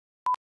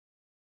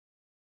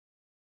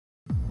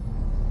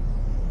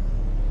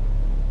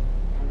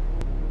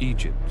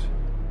Egypt,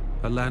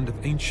 a land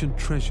of ancient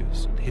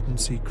treasures and hidden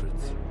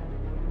secrets.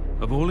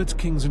 Of all its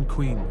kings and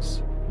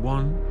queens,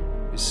 one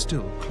is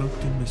still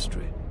cloaked in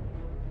mystery: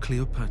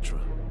 Cleopatra.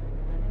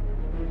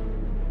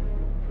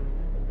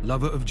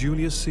 Lover of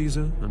Julius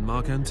Caesar and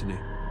Mark Antony,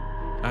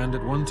 and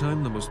at one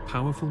time the most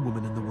powerful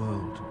woman in the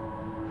world.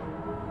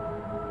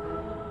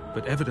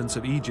 But evidence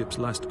of Egypt's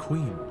last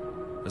queen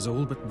has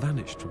all but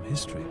vanished from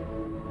history.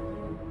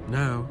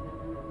 Now,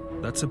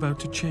 that's about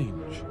to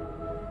change.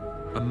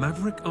 A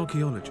maverick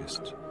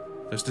archaeologist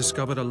has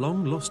discovered a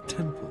long-lost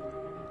temple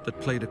that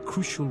played a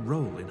crucial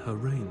role in her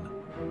reign.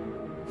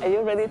 Are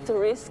you ready to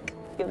risk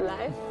your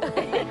life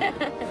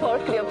for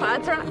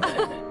Cleopatra?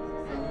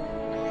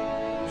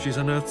 She's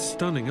unearthed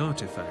stunning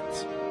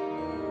artifacts.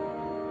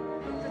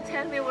 So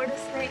tell me where the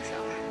snakes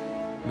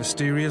are.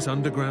 Mysterious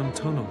underground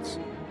tunnels.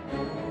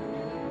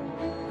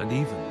 And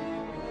even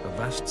a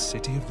vast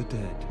city of the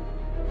dead.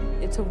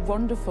 It's a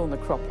wonderful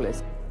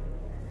necropolis.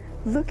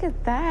 Look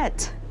at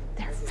that.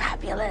 They're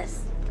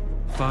fabulous.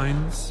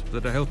 Finds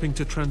that are helping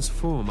to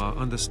transform our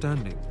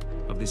understanding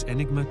of this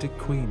enigmatic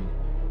queen.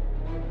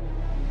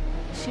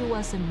 She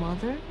was a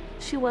mother,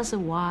 she was a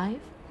wife,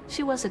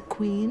 she was a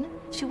queen,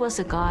 she was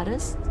a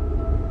goddess.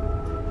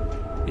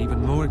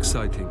 Even more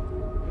exciting,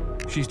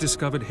 she's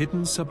discovered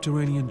hidden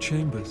subterranean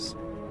chambers.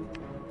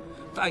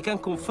 I can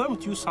confirm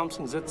to you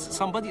something, that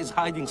somebody is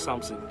hiding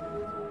something.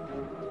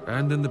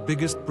 And in the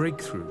biggest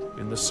breakthrough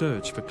in the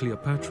search for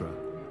Cleopatra,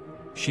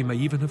 she may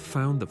even have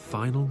found the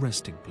final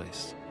resting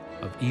place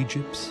of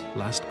Egypt's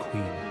last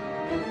queen.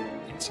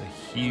 It's a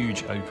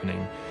huge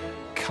opening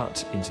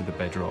cut into the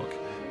bedrock.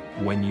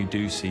 When you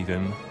do see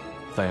them,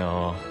 they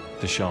are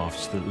the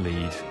shafts that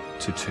lead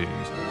to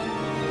tombs.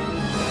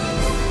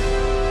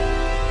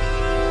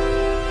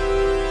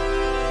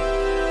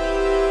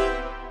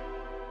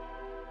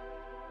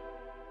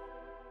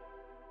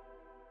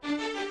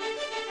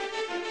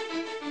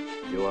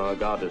 You are a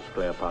goddess,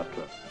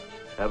 Cleopatra.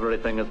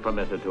 Everything is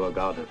permitted to a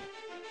goddess.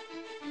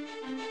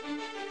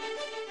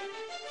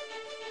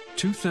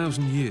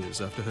 2,000 years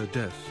after her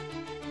death,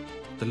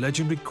 the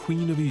legendary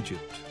Queen of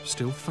Egypt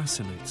still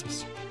fascinates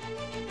us.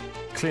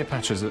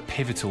 Cleopatra is a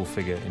pivotal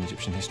figure in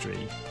Egyptian history.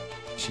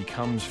 She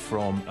comes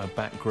from a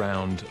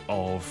background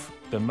of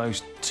the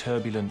most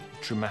turbulent,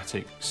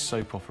 dramatic,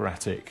 soap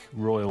operatic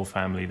royal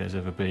family there's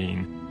ever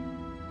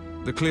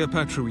been. The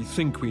Cleopatra we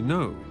think we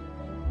know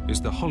is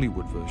the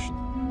Hollywood version.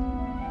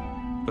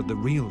 But the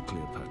real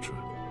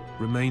Cleopatra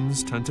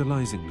remains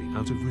tantalizingly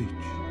out of reach.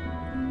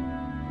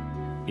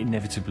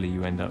 Inevitably,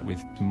 you end up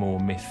with more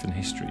myth than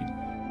history.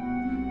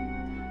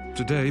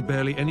 Today,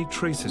 barely any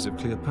traces of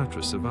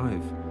Cleopatra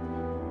survive.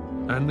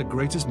 And the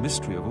greatest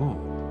mystery of all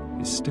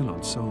is still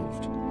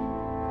unsolved: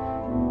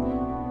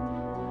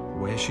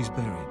 where she's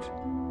buried.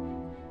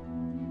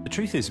 The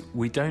truth is,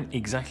 we don't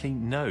exactly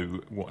know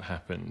what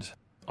happened,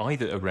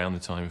 either around the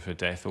time of her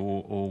death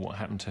or what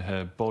happened to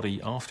her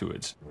body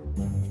afterwards.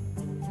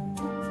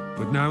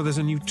 But now there's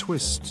a new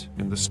twist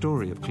in the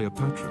story of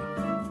Cleopatra.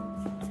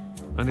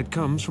 And it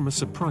comes from a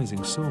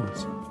surprising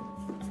source.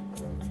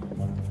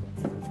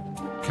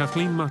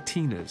 Kathleen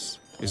Martinez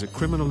is a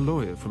criminal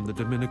lawyer from the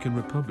Dominican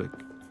Republic.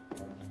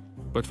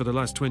 But for the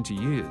last 20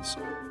 years,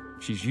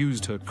 she's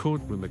used her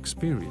courtroom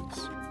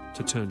experience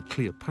to turn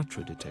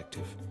Cleopatra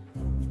detective.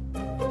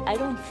 I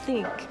don't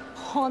think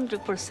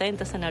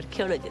 100% as an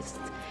archaeologist,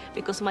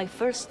 because my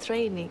first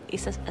training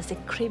is as a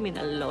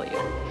criminal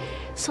lawyer.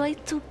 So I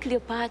took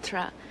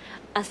Cleopatra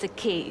as a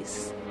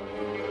case.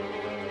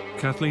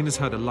 Kathleen has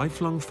had a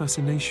lifelong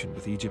fascination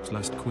with Egypt's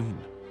last queen.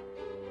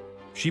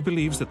 She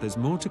believes that there's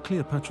more to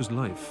Cleopatra's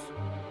life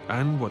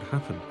and what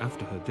happened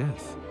after her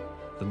death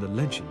than the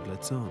legend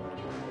lets on.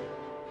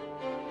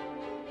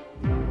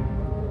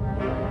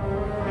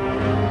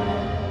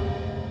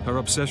 Her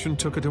obsession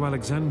took her to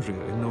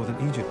Alexandria in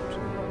northern Egypt.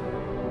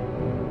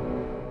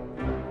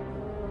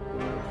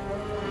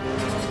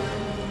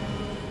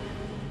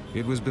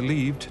 It was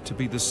believed to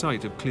be the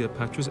site of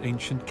Cleopatra's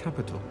ancient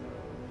capital.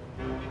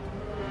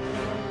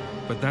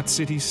 But that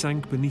city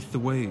sank beneath the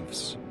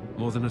waves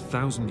more than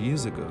 1,000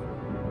 years ago.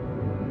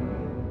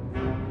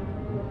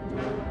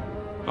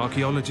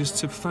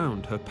 Archaeologists have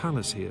found her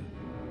palace here,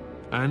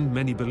 and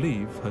many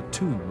believe her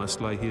tomb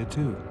must lie here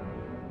too.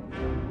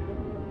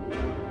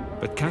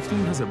 But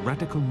Kathleen has a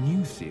radical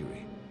new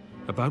theory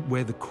about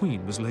where the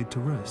queen was laid to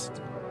rest.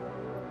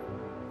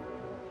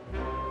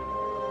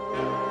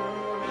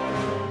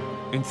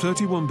 In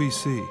 31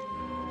 BC,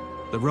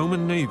 the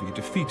Roman navy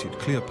defeated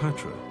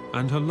Cleopatra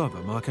and her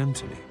lover Mark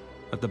Antony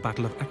at the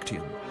Battle of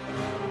Actium.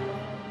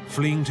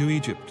 Fleeing to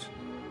Egypt,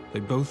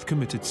 they both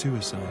committed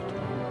suicide.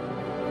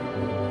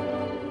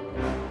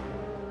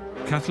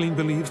 Kathleen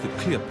believes that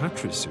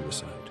Cleopatra's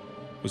suicide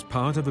was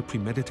part of a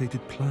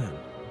premeditated plan,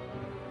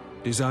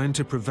 designed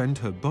to prevent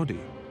her body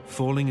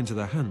falling into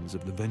the hands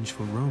of the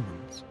vengeful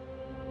Romans.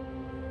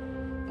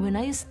 When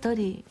I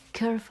study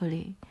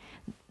carefully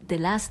the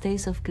last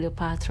days of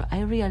Cleopatra,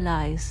 I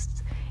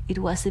realized it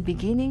was the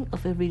beginning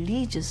of a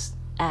religious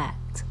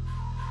act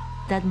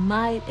that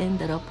might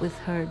end up with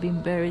her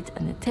being buried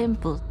in a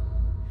temple.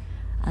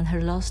 and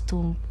her lost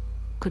tomb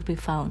could be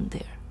found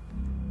there.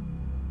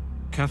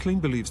 Kathleen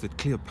believes that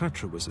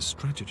Cleopatra was a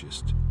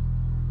strategist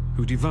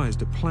who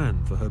devised a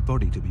plan for her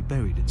body to be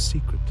buried in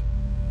secret,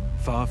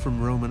 far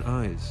from Roman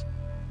eyes,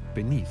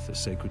 beneath a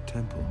sacred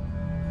temple.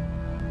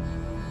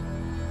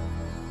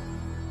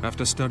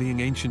 After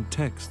studying ancient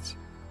texts,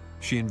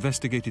 she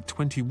investigated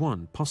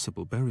 21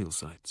 possible burial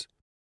sites.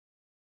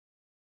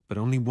 But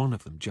only one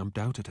of them jumped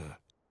out at her: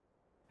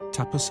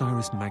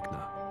 Taposiris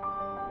Magna,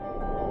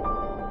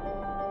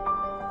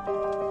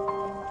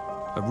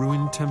 a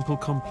ruined temple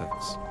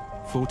complex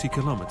 40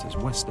 kilometers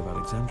west of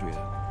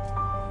Alexandria.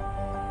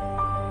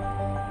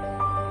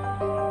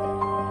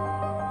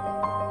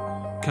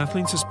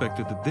 Kathleen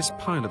suspected that this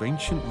pile of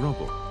ancient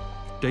rubble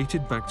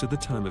dated back to the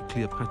time of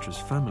Cleopatra's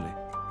family,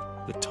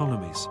 the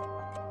Ptolemies,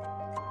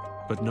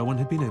 but no one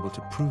had been able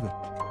to prove it.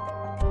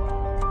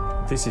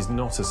 This is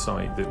not a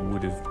site that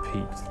would have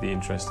piqued the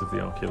interest of the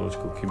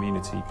archaeological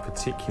community,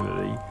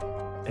 particularly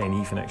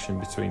any connection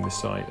between the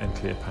site and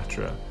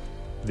Cleopatra.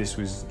 This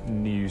was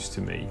news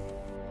to me.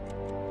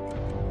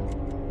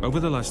 Over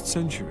the last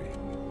century,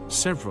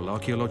 several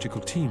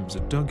archaeological teams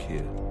had dug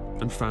here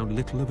and found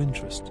little of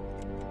interest.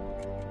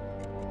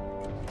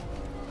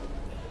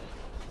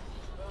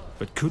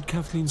 But could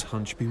Kathleen's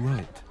hunch be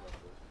right?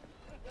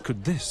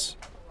 Could this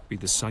be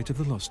the site of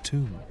the lost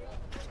tomb?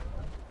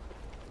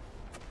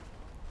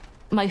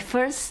 My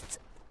first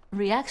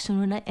reaction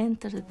when I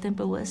entered the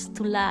temple was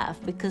to laugh,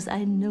 because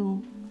I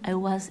knew I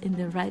was in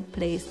the right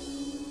place.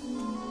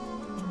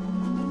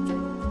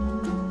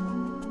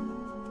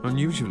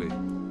 Unusually,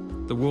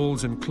 the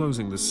walls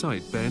enclosing the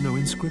site bear no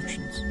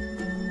inscriptions.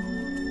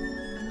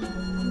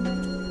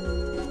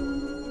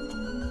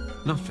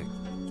 Nothing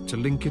to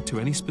link it to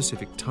any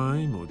specific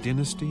time or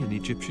dynasty in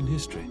Egyptian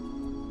history.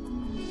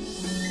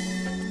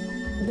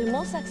 The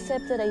most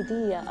accepted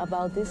idea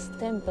about this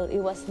temple, it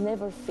was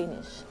never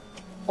finished.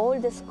 All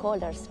the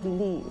scholars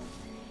believe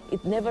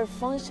it never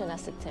functioned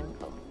as a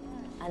temple,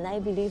 and I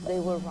believe they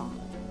were wrong.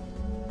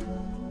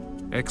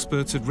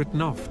 Experts had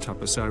written off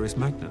Taposiris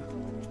Magna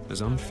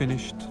as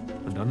unfinished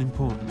and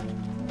unimportant.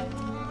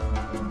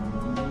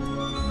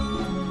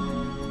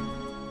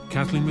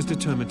 Kathleen was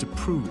determined to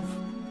prove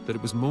that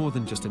it was more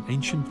than just an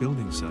ancient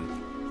building site.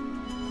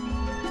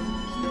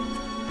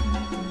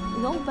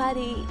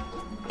 Nobody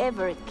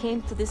ever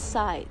came to this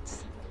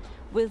site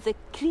with a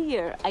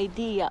clear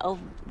idea of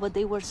what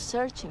they were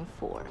searching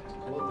for.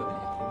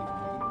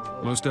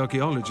 Most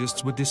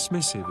archaeologists were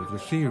dismissive of the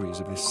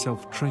theories of this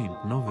self-trained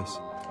novice.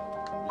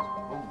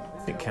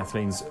 I think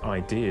Kathleen's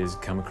ideas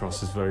come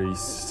across as very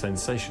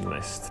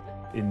sensationalist.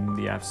 In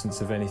the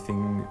absence of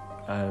anything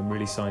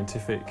really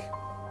scientific,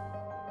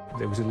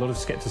 there was a lot of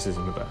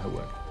skepticism about her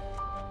work.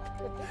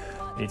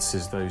 It's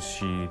as though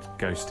she'd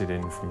ghosted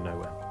in from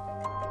nowhere.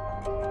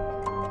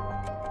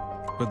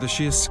 But the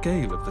sheer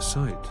scale of the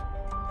site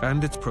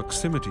and its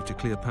proximity to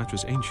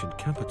Cleopatra's ancient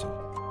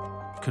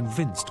capital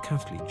convinced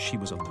Kathleen she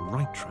was on the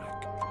right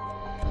track.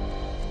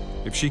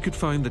 If she could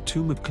find the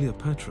tomb of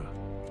Cleopatra,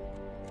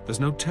 there's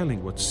no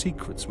telling what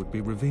secrets would be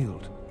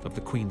revealed of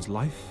the Queen's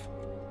life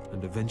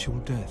and eventual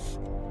death.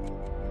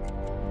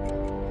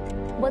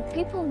 What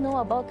people know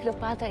about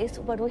Cleopatra is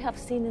what we have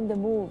seen in the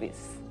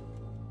movies.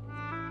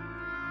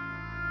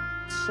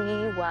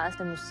 She was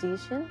a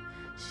musician.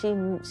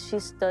 She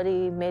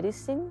studied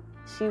medicine.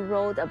 She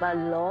wrote about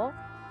law.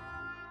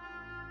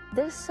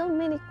 There's so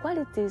many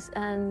qualities,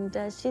 and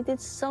she did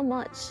so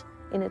much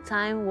in a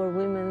time where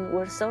women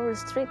were so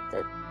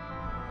restricted.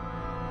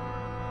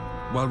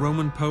 While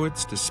Roman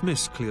poets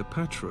dismiss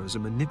Cleopatra as a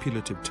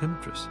manipulative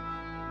temptress,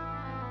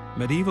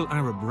 medieval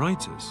Arab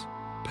writers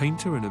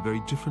paint her in a very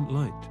different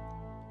light,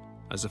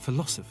 as a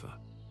philosopher,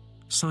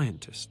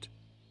 scientist,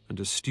 and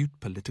astute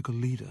political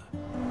leader.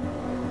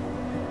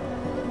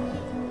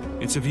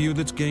 It's a view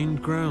that's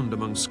gained ground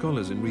among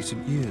scholars in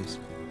recent years,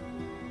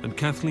 and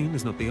Kathleen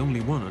is not the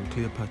only one on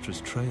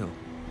Cleopatra's trail.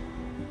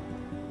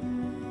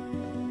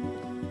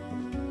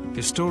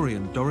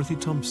 Historian Dorothy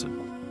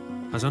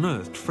Thompson has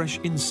unearthed fresh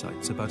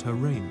insights about her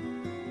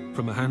reign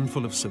from a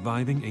handful of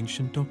surviving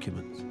ancient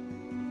documents.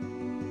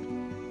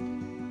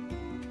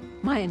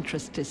 My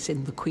interest is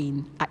in the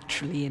Queen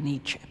actually in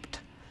Egypt.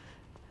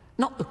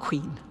 Not the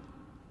Queen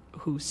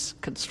who's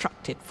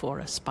constructed for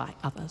us by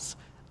others,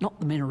 not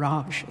the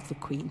mirage of the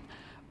Queen,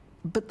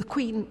 but the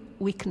Queen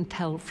we can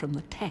tell from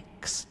the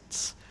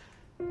texts.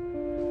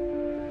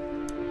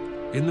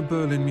 In the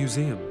Berlin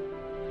Museum,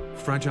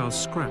 fragile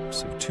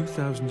scraps of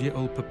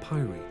 2,000-year-old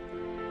papyri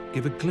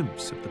give a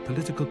glimpse of the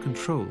political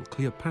control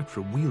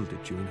Cleopatra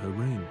wielded during her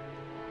reign.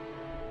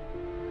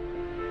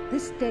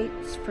 This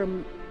dates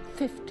from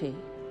 50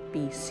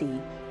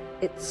 BC.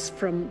 It's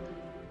from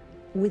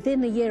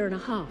within a year and a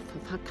half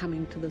of her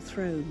coming to the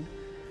throne.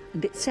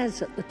 And it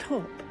says at the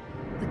top,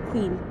 the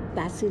Queen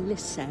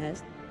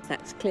Basilissae,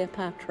 that's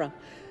Cleopatra,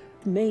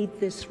 made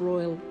this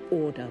royal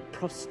order,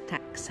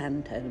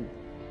 prostaxantone.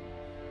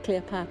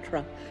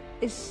 Cleopatra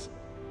is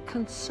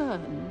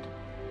concerned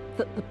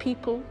that the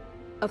people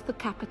of the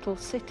capital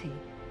city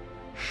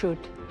should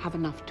have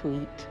enough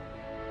to eat.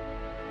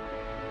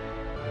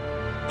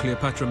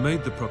 Cleopatra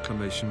made the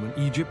proclamation when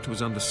Egypt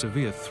was under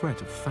severe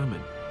threat of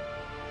famine,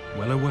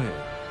 well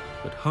aware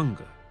that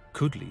hunger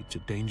could lead to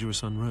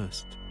dangerous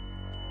unrest.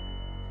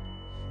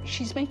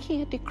 She's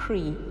making a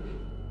decree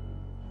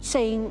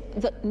saying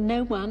that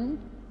no one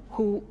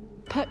who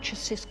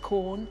purchases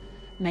corn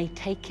may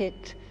take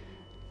it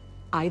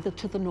either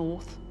to the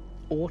north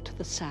or to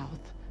the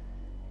south.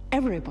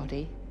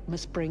 Everybody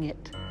must bring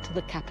it to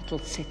the capital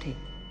city.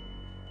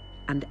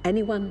 And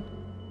anyone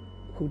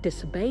who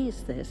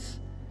disobeys this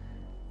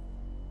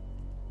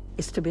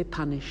is to be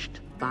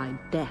punished by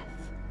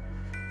death.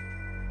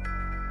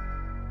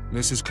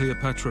 This is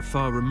Cleopatra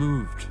far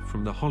removed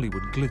from the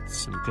Hollywood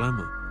glitz and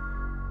glamour.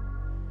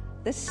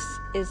 This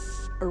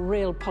is a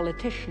real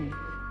politician,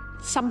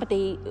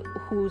 somebody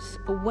who's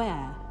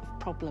aware of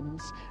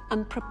problems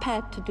and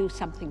prepared to do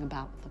something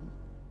about them.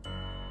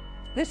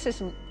 This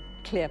isn't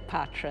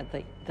Cleopatra,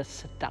 the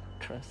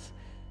seductress.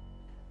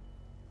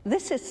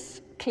 This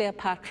is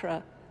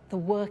Cleopatra, the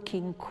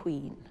working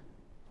queen.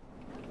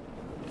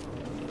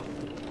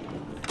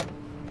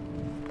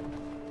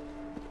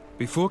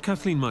 Before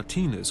Kathleen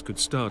Martinez could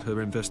start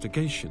her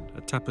investigation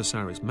at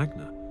Taposiris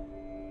Magna,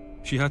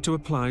 she had to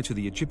apply to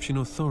the Egyptian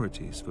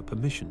authorities for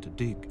permission to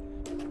dig.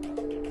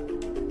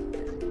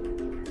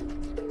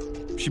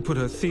 She put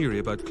her theory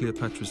about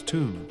Cleopatra's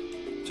tomb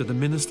to the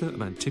Minister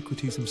of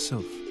Antiquities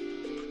himself.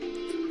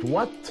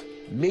 What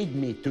made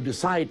me to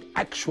decide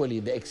actually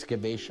the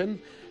excavation?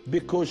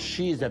 Because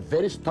she is a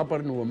very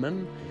stubborn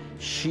woman.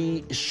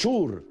 She is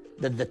sure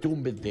that the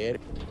tomb is there.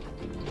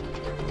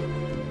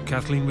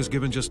 Kathleen was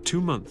given just 2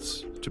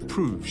 months to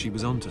prove she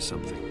was onto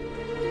something.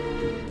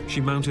 She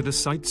mounted a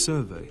site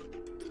survey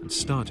and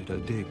started her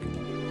dig.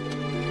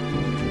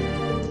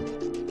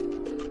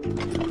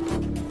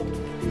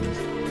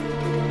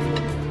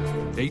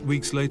 Eight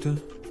weeks later,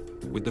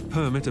 with the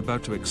permit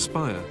about to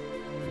expire,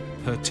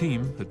 her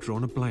team had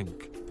drawn a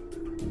blank.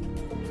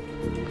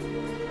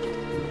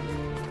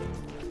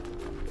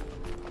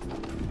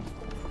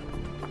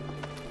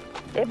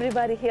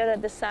 Everybody here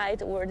at the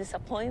site were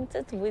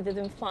disappointed. We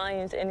didn't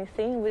find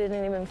anything. We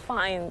didn't even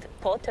find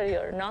pottery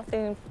or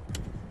nothing.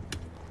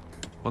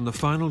 On the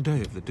final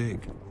day of the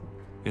dig,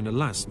 in a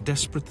last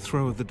desperate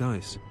throw of the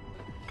dice,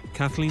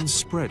 Kathleen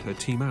spread her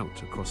team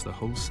out across the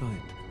whole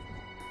site.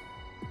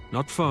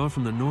 Not far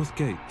from the north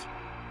gate,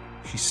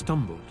 she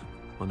stumbled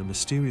on a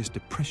mysterious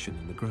depression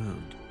in the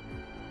ground.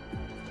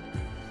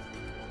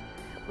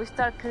 We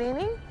start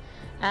cleaning,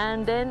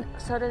 and then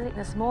suddenly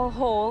a small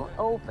hole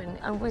opened,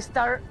 and we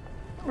start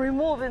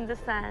removing the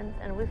sand,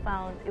 and we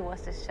found it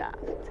was a shaft.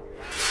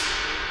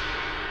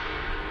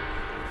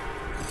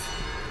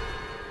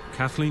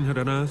 Kathleen had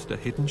unearthed a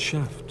hidden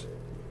shaft,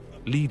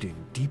 leading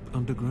deep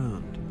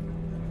underground.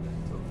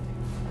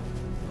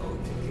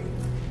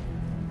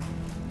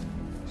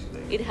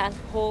 It has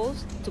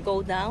holes to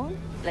go down,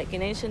 like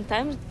in ancient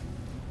times.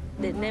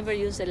 They never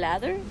used a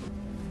ladder.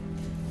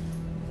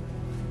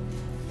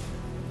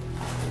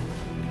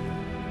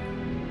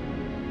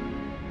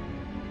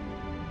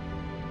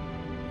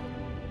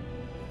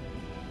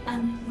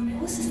 And when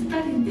I was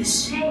studying the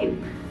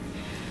shape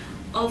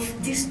of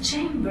this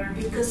chamber,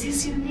 because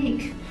it's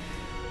unique.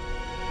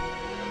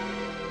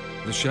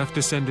 The shaft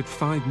descended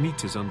 5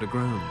 meters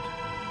underground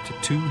to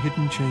 2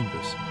 hidden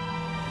chambers.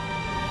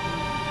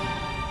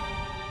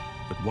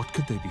 But what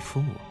could they be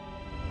for?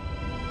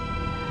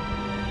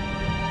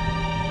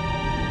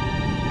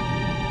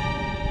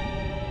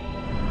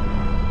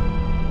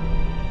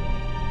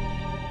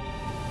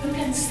 You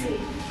can see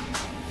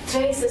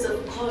traces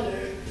of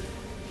color.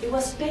 It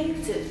was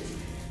painted.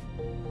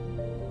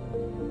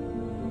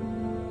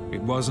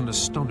 It was an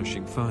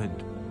astonishing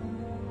find.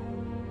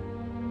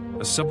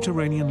 A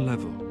subterranean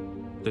level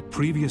that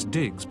previous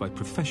digs by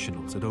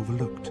professionals had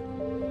overlooked.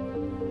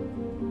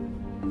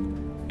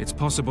 It's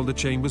possible the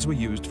chambers were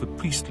used for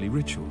priestly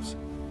rituals.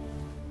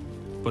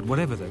 But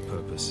whatever their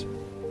purpose,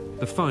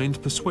 the find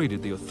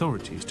persuaded the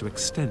authorities to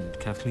extend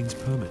Kathleen's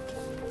permit.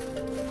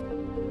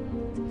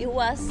 It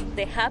was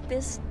the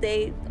happiest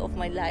day of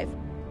my life.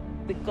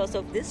 Because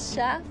of this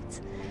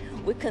shaft,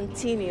 we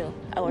continue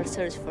our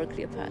search for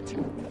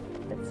Cleopatra.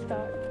 Let's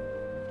start.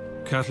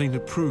 Kathleen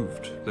had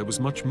proved there was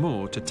much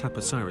more to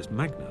Taposiris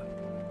Magna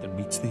than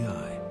meets the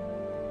eye.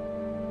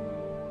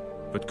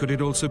 But could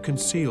it also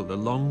conceal the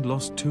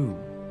long-lost tomb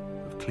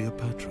of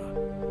Cleopatra?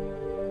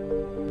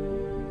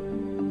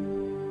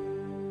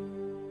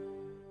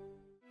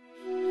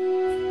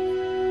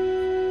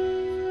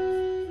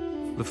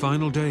 The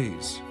final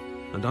days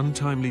and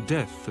untimely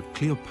death of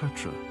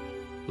Cleopatra,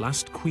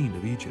 last queen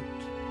of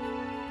Egypt,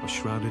 are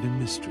shrouded in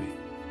mystery.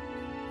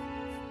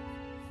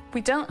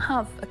 We don't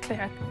have a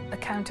clear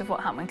account of what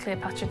happened when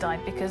Cleopatra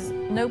died because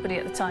nobody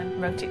at the time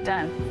wrote it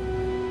down.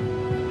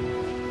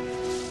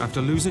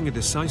 After losing a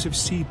decisive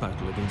sea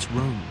battle against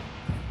Rome,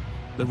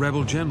 the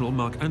rebel general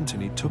Mark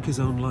Antony took his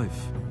own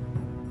life,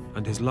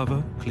 and his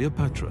lover,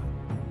 Cleopatra,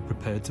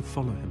 prepared to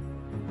follow him.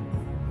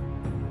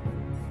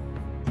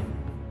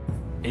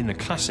 In the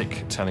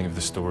classic telling of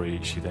the story,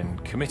 she then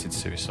committed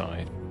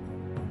suicide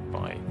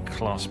by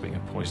clasping a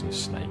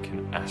poisonous snake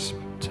and asp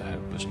to her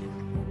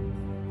bosom.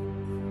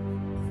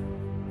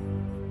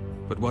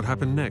 But what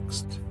happened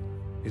next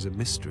is a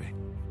mystery.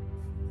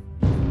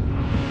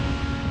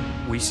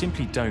 We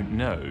simply don't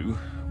know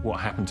what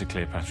happened to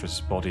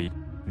Cleopatra's body.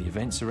 The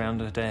events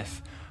around her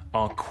death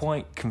are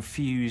quite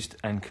confused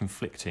and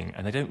conflicting,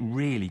 and they don't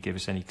really give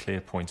us any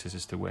clear pointers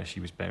as to where she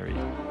was buried.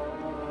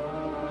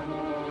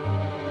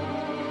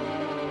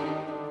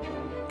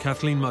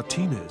 Kathleen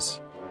Martinez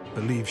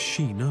believes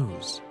she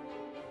knows.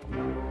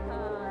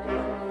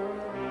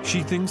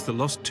 She thinks the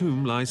lost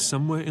tomb lies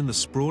somewhere in the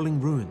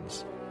sprawling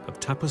ruins of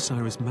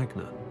Taposiris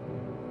Magna.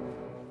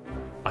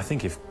 I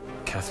think if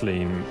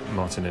Kathleen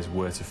Martinez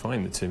were to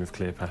find the tomb of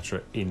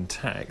Cleopatra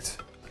intact,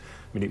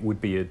 I mean, it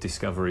would be a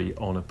discovery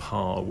on a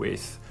par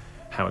with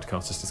Howard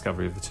Carter's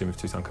discovery of the tomb of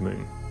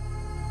Tutankhamun.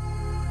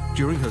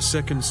 During her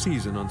second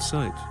season on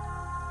site,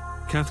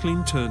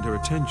 Kathleen turned her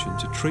attention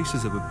to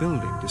traces of a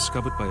building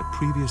discovered by a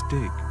previous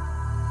dig.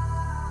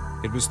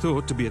 It was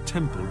thought to be a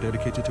temple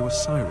dedicated to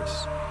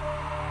Osiris,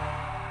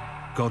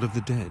 god of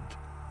the dead.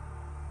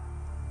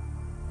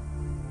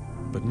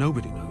 But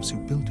nobody knows who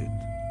built it.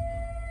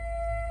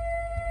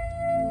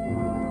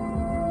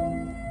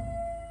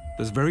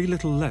 There's very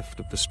little left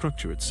of the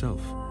structure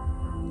itself.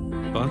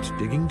 But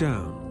digging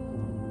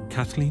down,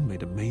 Kathleen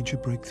made a major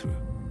breakthrough.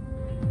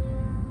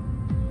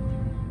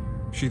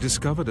 She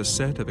discovered a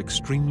set of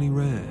extremely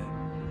rare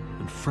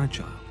and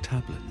fragile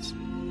tablets.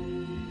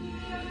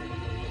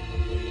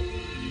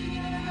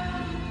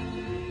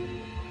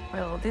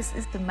 Well, this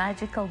is the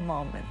magical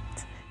moment.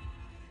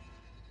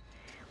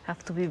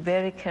 Have to be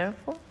very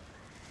careful.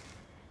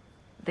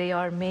 They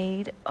are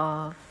made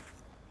of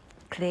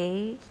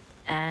clay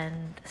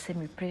and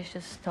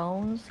semi-precious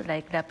stones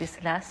like lapis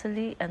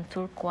lazuli and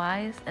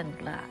turquoise and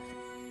glass.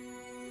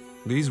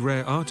 These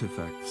rare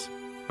artifacts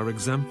are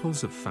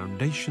examples of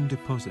foundation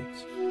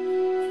deposits.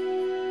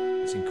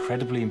 It's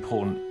incredibly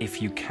important,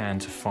 if you can,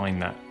 to find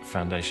that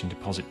foundation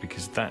deposit,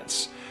 because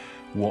that's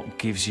what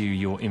gives you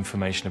your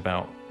information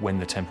about when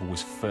the temple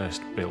was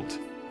first built.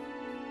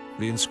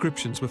 The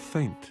inscriptions were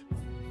faint,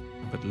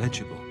 but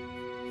legible.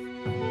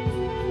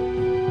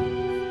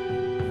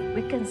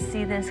 We can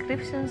see the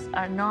inscriptions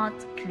are not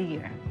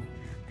clear.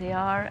 They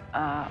are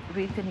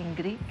written in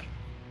Greek,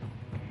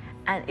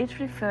 and it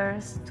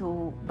refers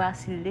to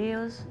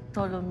Basileus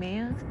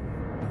Ptolemaeus,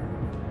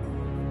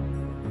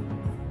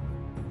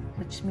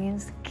 which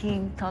means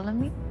King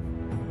Ptolemy.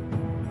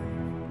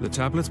 The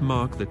tablets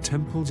mark the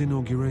temple's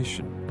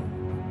inauguration.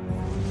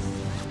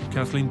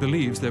 Kathleen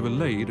believes they were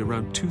laid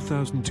around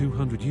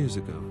 2,200 years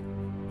ago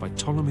by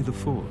Ptolemy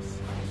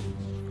IV,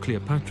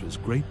 Cleopatra's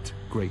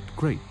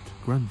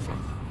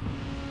great-great-great-grandfather.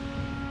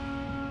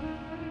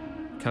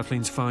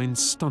 Kathleen's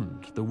finds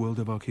stunned the world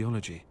of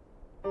archaeology.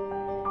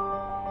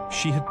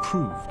 She had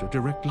proved a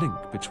direct link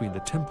between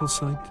the temple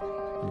site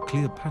and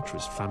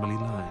Cleopatra's family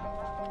line.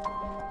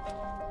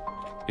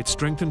 It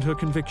strengthened her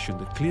conviction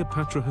that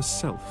Cleopatra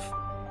herself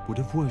would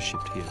have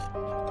worshipped here.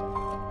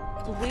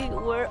 We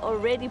were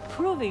already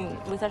proving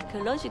with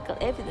archaeological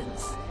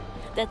evidence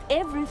that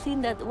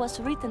everything that was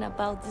written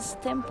about this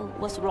temple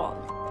was wrong.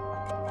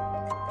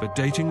 But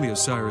dating the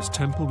Osiris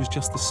temple was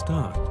just the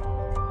start.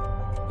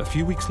 A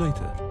few weeks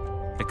later,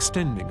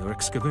 extending her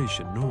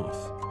excavation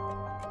north,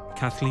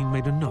 Kathleen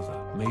made another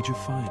major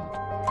find.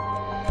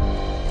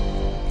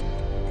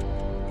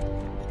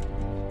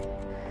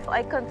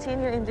 I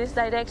continued in this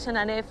direction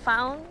and I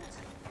found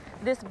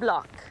this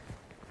block.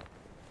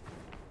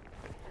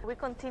 We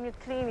continued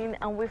cleaning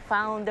and we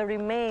found the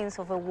remains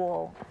of a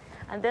wall.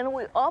 And then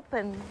we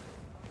opened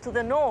to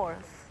the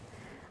north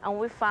and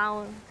we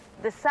found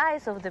the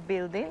size of the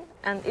building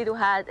and it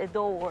had a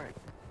door.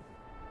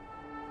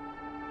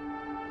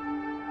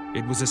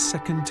 It was a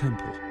second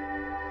temple,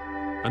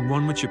 and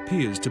one which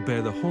appears to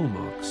bear the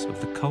hallmarks of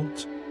the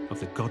cult of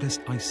the goddess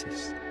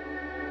Isis.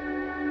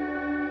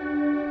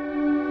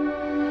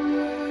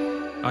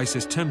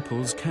 Isis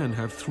temples can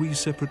have 3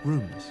 separate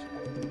rooms,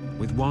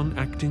 with one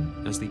acting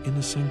as the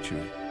inner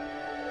sanctuary.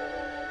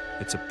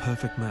 It's a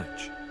perfect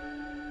match,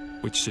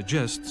 which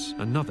suggests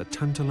another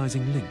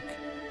tantalizing link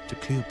to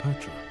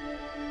Cleopatra.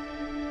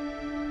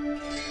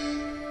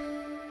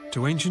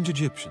 To ancient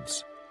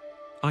Egyptians,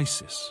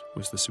 Isis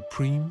was the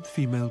supreme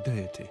female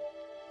deity.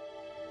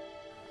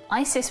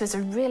 Isis was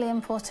a really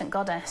important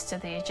goddess to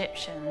the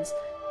Egyptians.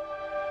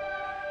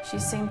 She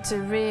seemed to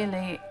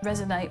really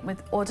resonate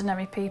with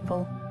ordinary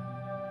people.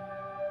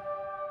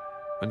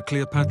 And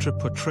Cleopatra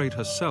portrayed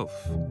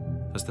herself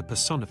as the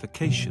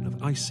personification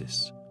of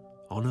Isis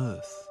on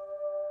Earth.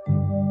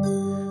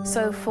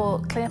 So for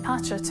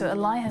Cleopatra to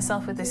ally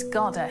herself with this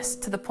goddess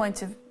to the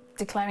point of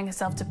declaring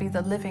herself to be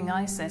the living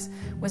Isis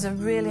was a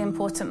really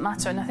important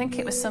matter, and I think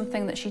it was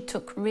something that she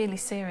took really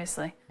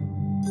seriously.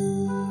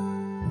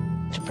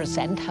 To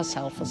present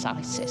herself as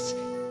Isis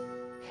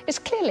is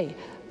clearly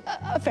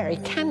a very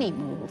canny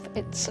move.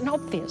 It's an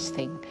obvious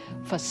thing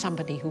for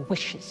somebody who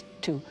wishes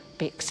to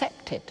be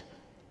accepted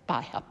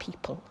by her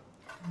people.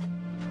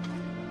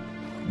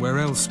 Where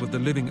else would the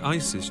living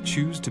Isis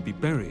choose to be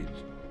buried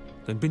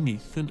than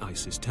beneath an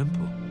Isis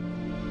temple?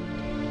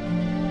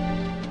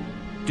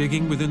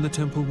 Digging within the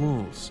temple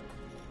walls,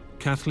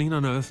 Kathleen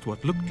unearthed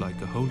what looked like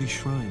a holy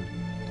shrine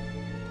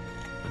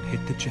and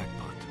hit the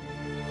jackpot.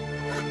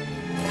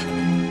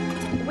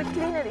 We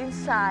cleaned it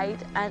inside,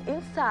 and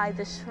inside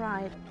the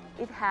shrine,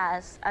 it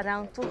has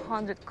around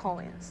 200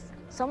 coins.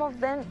 Some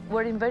of them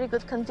were in very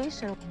good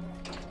condition,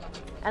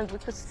 and we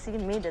could see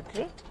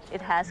immediately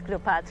it has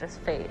Cleopatra's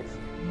face.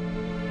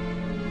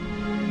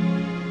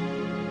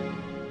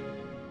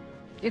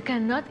 You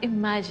cannot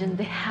imagine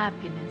the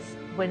happiness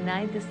when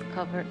I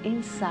discovered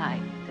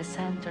inside the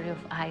sanctuary of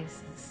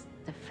Isis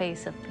the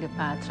face of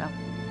Cleopatra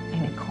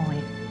in a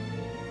coin.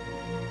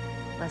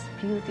 It was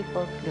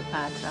beautiful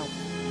Cleopatra.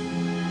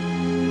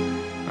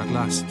 At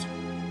last,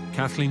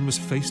 Kathleen was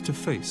face to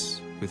face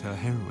with her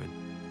heroine.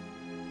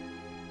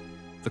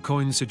 The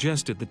coin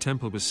suggested the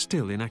temple was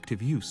still in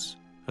active use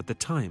at the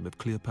time of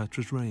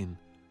Cleopatra's reign.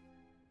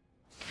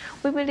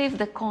 We believe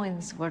the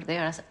coins were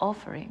there as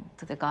offering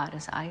to the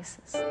goddess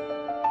Isis.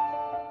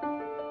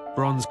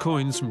 Bronze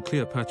coins from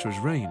Cleopatra's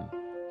reign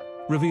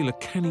reveal a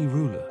canny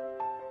ruler,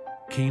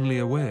 keenly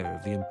aware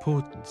of the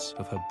importance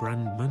of her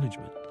brand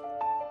management.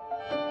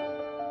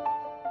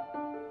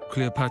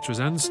 Cleopatra's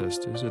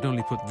ancestors had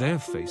only put their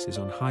faces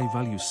on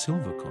high-value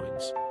silver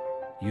coins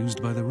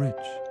used by the rich.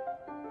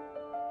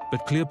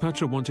 But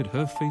Cleopatra wanted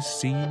her face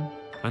seen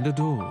and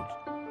adored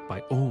by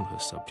all her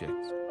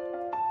subjects.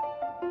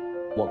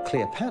 What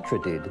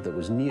Cleopatra did that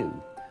was new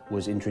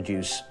was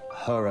introduce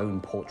her own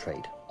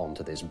portrait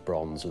onto this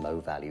bronze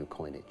low-value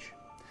coinage.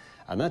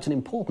 And that's an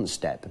important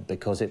step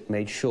because it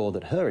made sure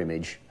that her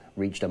image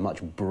reached a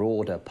much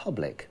broader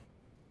public.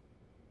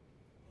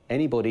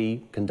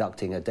 Anybody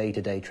conducting a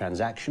day-to-day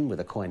transaction with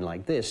a coin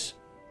like this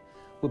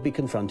would be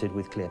confronted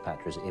with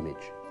Cleopatra's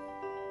image.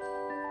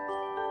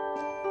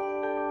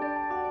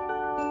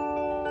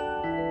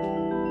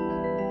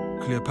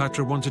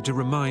 Cleopatra wanted to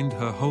remind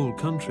her whole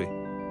country,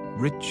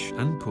 rich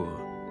and poor,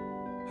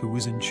 who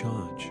was in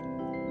charge.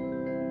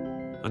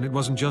 And it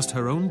wasn't just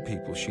her own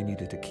people she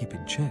needed to keep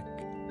in check.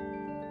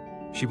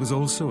 She was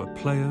also a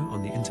player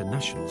on the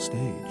international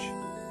stage.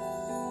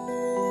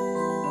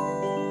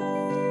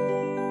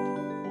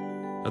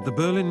 At the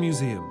Berlin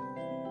Museum,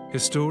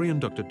 historian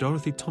Dr.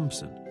 Dorothy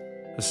Thompson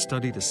has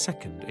studied a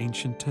second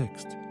ancient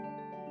text,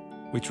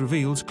 which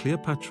reveals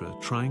Cleopatra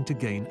trying to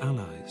gain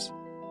allies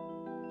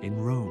in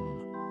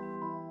Rome.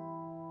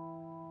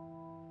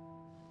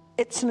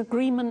 It's an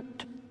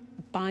agreement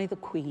by the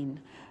Queen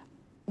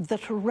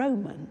that a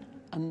Roman,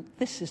 and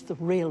this is the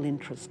real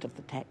interest of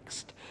the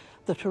text,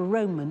 that a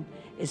Roman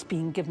is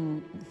being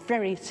given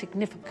very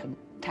significant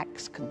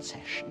tax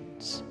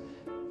concessions.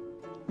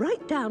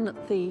 Right down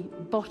at the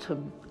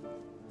bottom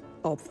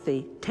of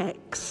the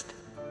text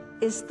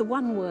is the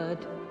one word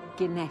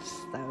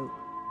 "genesto."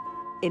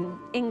 In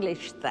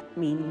English, that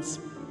means,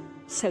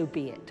 so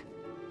be it,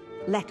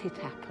 let it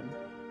happen.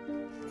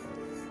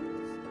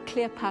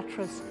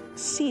 Cleopatra's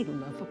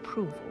seal of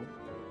approval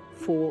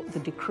for the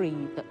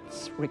decree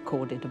that's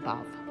recorded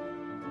above.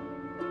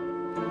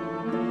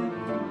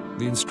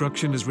 The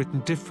instruction is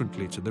written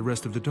differently to the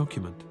rest of the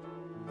document,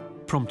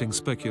 prompting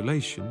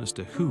speculation as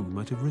to who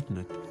might have written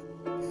it.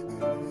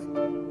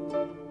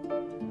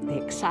 The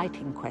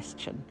exciting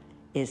question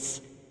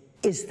is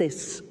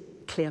this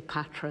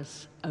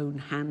Cleopatra's own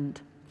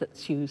hand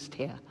that's used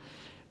here?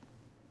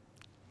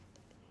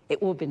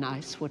 It would be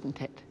nice,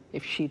 wouldn't it,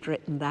 if she'd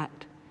written that?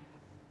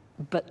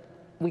 But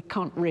we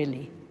can't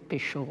really be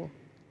sure.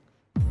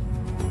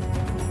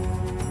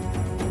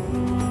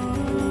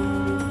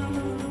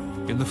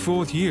 In the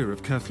 4th year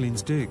of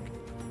Kathleen's dig,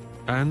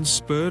 and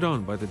spurred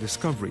on by the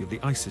discovery of the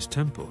Isis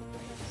temple,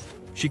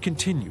 she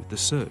continued the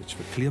search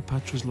for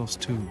Cleopatra's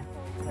lost tomb.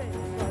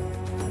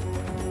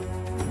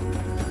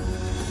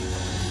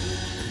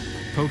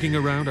 Poking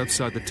around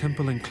outside the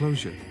temple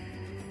enclosure,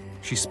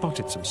 she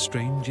spotted some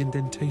strange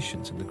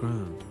indentations in the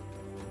ground.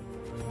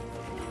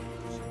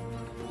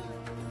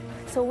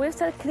 So we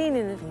started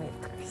cleaning the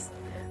meters.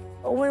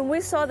 When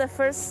we saw the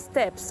first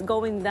steps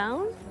going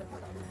down,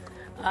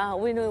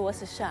 we knew it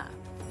was a shaft.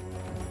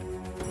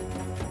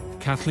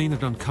 Kathleen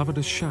had uncovered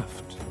a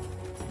shaft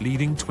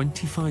leading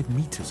 25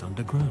 meters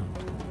underground.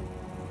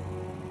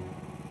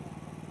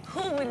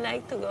 Who would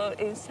like to go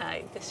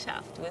inside the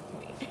shaft with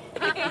me?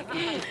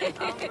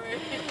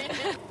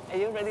 Are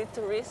you ready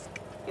to risk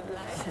your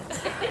life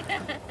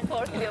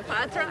for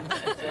Cleopatra?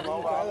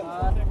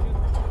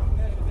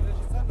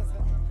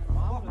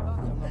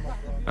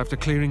 After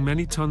clearing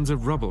many tons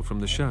of rubble from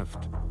the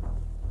shaft,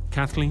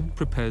 Kathleen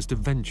prepares to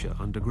venture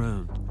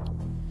underground.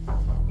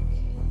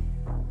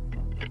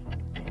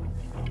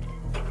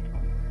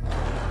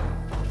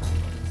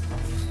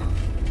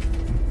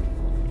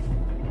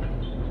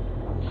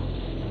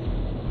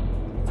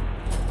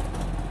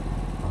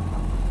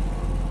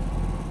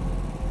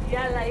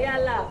 Yalla,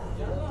 yalla.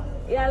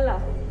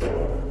 Yalla.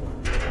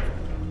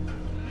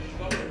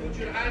 Put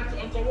your hands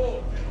on the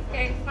wall.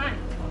 Okay, fine.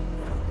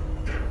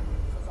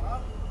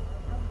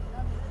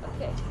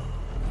 Okay.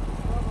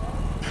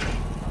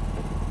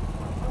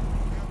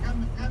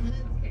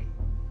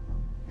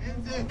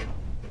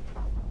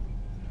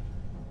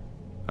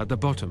 At the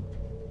bottom,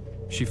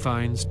 she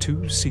finds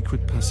two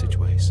secret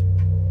passageways.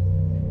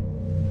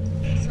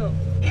 So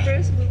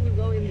first we will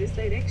go in this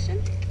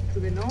direction, to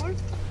the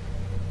north,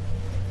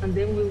 and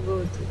then we'll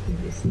go to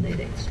this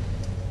direction.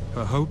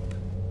 Her hope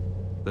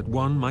that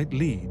one might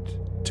lead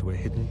to a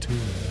hidden tomb.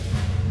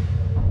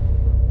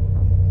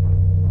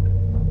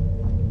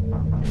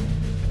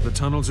 The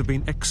tunnels have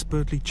been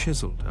expertly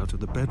chiseled out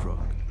of the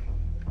bedrock.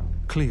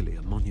 Clearly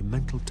a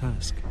monumental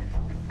task.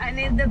 I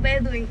need the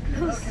Bedouin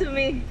close to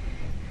me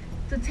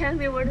to tell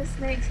me where the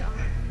snakes are.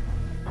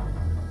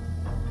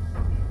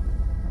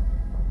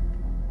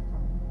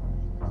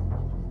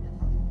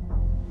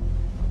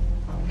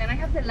 Can I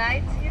have the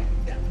lights here?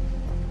 Yeah.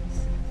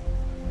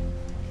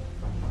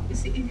 You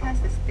see, it has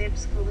the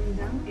steps going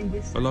down in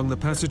this. Along the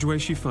passageway,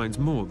 she finds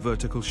more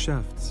vertical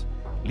shafts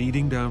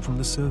leading down from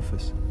the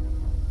surface.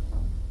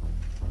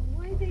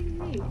 Why they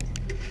need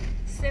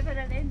several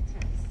entrances?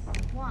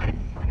 Why?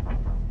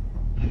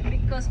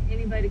 Because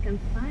anybody can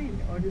find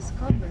or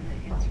discover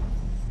the entrance.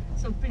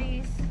 So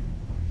please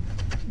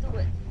do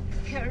it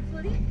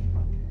carefully.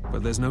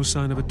 But there's no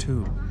sign of a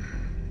tomb.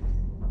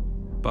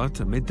 But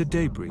amid the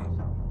debris,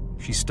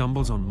 she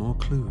stumbles on more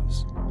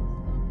clues.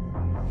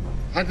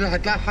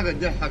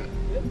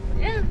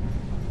 Yeah.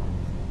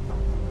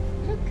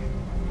 Look.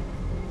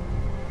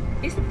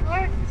 It's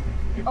part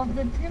of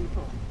the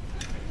temple.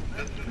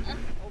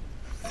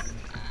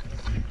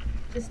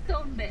 The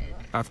stone bed.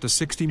 After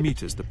 60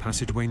 meters, the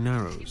passageway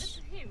narrows,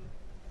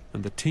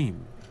 and the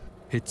team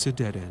hits a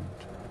dead end.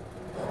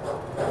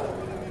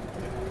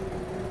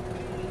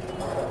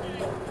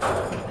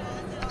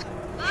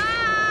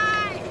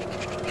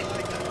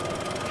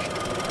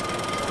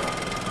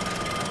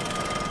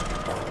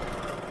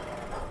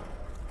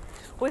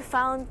 We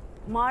found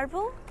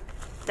marble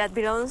that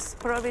belongs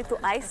probably to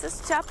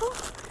Isis Chapel.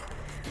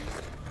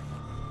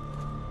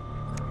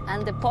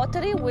 And the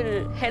pottery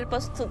will help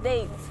us to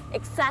date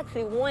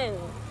exactly when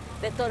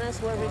the tunnels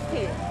were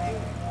refilled.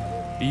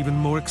 Even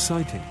more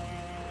exciting,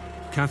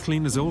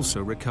 Kathleen has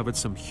also recovered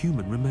some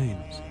human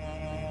remains.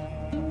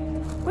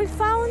 We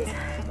found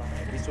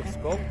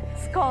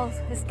skulls,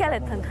 a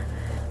skeleton.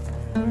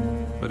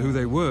 But who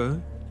they were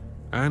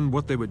and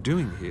what they were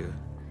doing here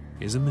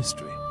is a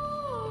mystery.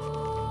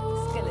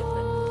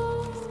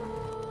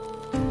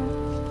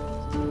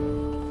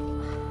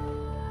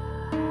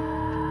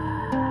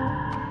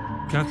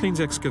 Kathleen's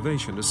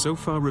excavation has so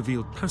far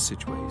revealed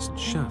passageways and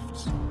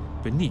shafts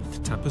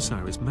beneath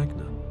Taposiris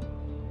Magna,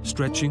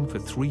 stretching for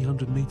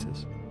 300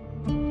 meters.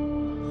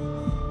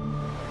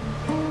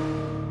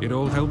 It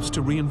all helps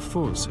to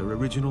reinforce her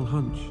original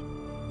hunch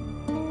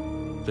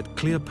that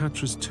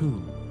Cleopatra's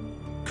tomb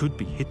could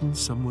be hidden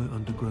somewhere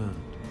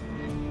underground.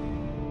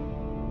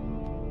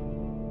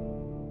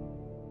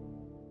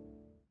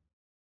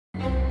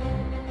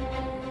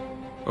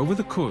 Over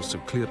the course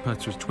of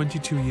Cleopatra's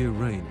 22-year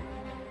reign,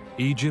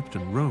 Egypt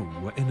and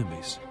Rome were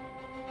enemies,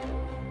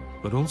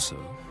 but also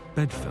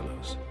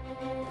bedfellows.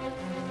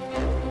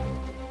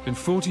 In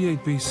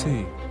 48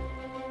 BC,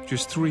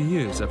 just 3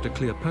 years after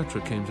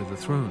Cleopatra came to the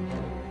throne,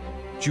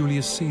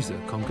 Julius Caesar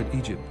conquered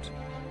Egypt.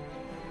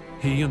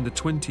 He and the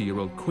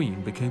 20-year-old queen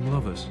became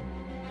lovers.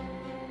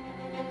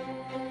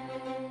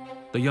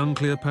 The young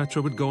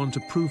Cleopatra would go on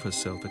to prove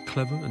herself a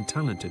clever and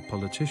talented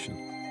politician,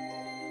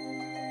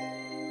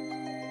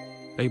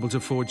 able to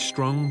forge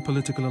strong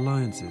political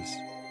alliances,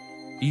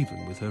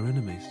 even with her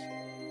enemies.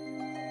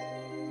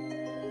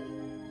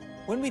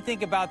 When we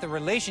think about the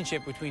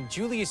relationship between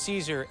Julius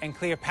Caesar and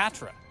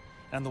Cleopatra,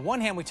 and on the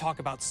one hand we talk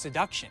about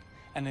seduction,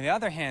 and on the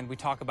other hand we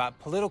talk about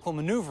political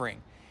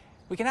maneuvering,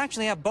 we can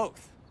actually have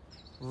both.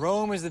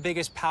 Rome is the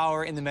biggest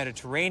power in the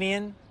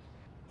Mediterranean.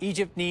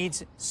 Egypt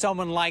needs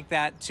someone like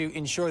that to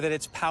ensure that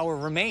its power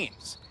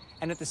remains.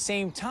 And at the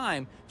same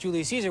time,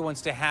 Julius Caesar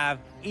wants to have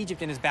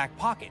Egypt in his back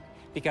pocket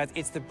because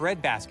it's the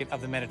breadbasket of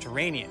the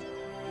Mediterranean.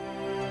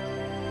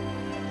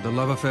 The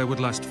love affair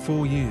would last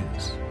 4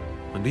 years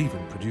and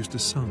even produced a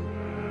son.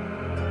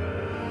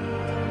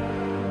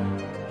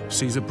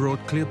 Caesar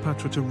brought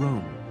Cleopatra to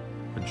Rome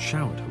and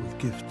showered her with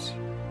gifts,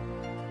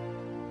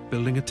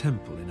 building a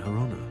temple in her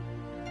honor.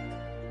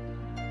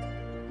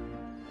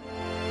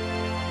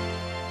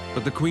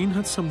 But the queen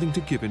had something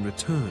to give in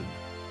return,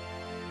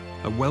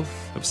 a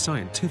wealth of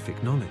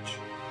scientific knowledge,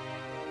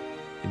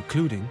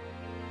 including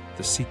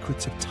the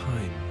secrets of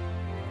time.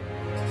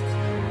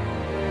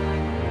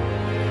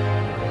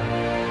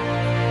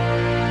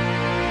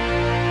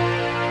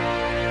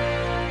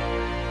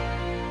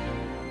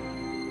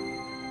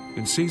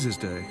 In Caesar's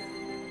day,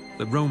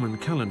 the Roman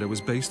calendar was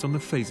based on the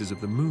phases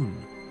of the moon.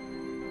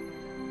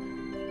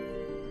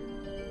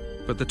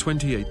 But the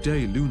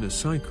 28-day lunar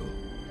cycle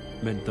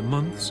meant the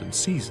months and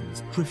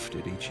seasons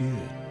drifted each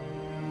year.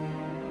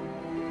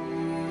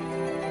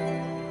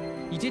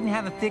 You didn't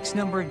have a fixed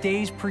number of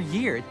days per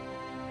year.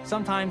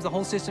 Sometimes the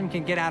whole system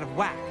can get out of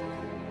whack.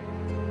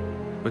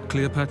 But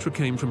Cleopatra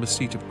came from a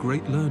seat of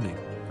great learning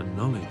and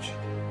knowledge.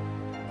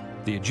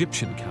 The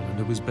Egyptian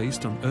calendar was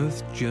based on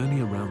Earth's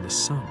journey around the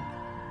sun.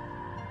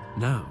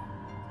 Now,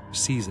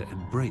 Caesar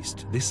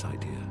embraced this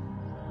idea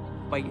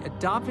by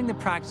adopting the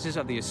practices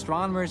of the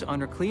astronomers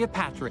under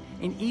Cleopatra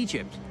in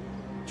Egypt.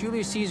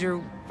 Julius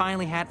Caesar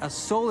finally had a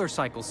solar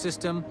cycle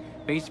system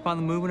based upon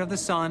the movement of the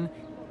sun.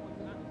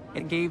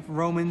 It gave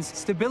Romans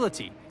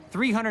stability,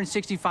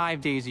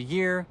 365 days a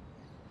year,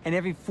 and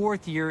every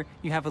fourth year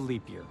you have a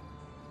leap year.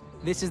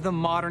 This is the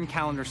modern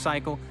calendar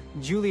cycle.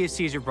 Julius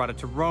Caesar brought it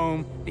to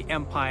Rome, the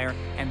empire,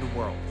 and the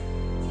world.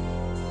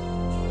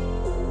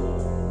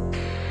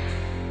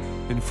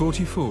 In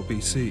 44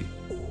 BC,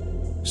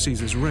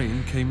 Caesar's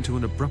reign came to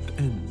an abrupt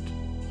end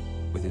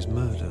with his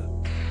murder.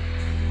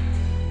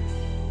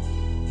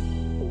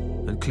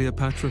 And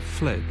Cleopatra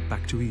fled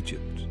back to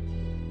Egypt.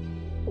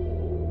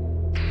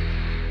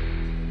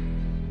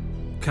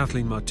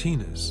 Kathleen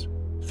Martinez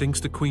thinks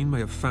the queen may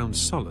have found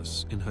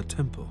solace in her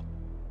temple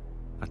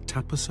at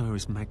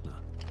Taposiris Magna.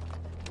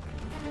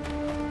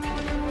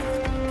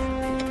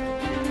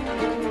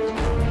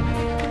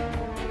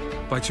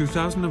 By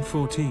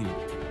 2014,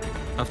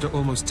 after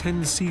almost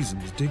 10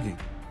 seasons digging,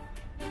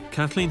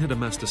 Kathleen had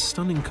amassed a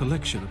stunning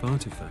collection of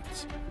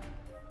artifacts,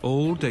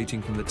 all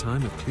dating from the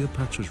time of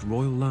Cleopatra's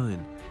royal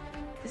line.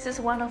 This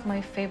is one of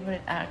my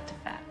favorite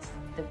artifacts,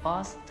 the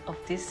bust of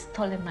this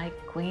Ptolemaic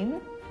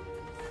queen.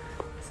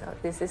 So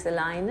this is a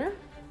liner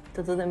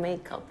to do the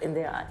makeup in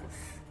the eyes.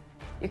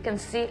 You can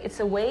see it's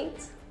a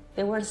weight.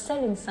 They were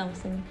selling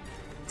something.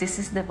 This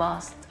is the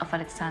bust of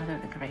Alexander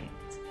the Great.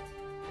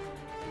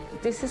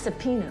 This is a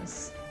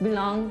penis,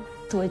 belonged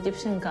to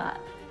Egyptian god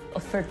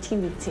of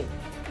fertility.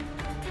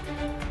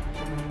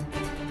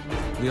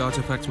 The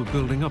artifacts were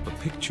building up a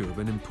picture of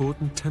an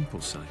important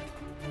temple site.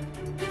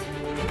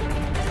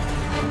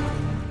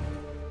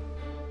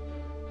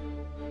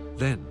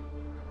 Then,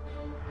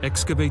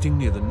 excavating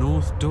near the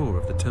north door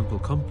of the temple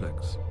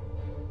complex,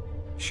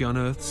 she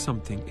unearthed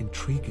something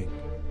intriguing.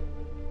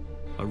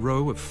 A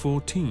row of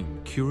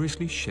 14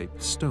 curiously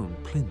shaped stone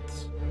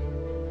plinths.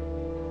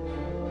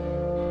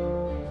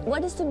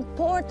 What is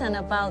important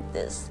about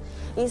this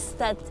is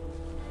that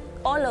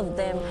all of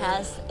them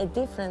has a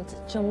different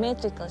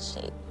geometrical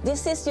shape.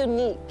 This is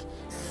unique.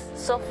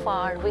 So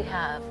far, we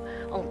have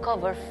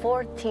uncovered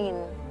 14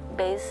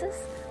 bases,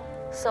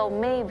 so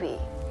maybe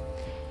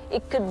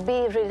it could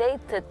be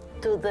related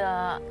to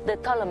the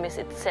Ptolemies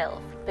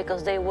itself,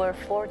 because they were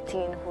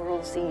 14 who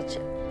ruled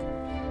Egypt.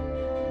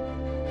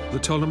 The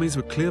Ptolemies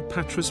were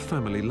Cleopatra's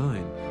family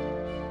line.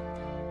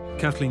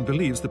 Kathleen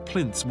believes the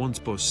plinths once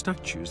bore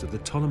statues of the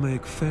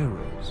Ptolemaic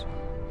pharaohs,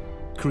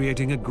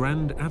 creating a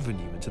grand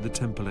avenue into the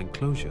temple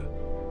enclosure.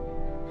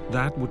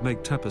 That would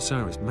make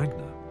Taposiris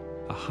Magna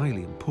a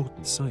highly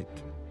important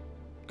site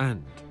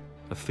and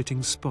a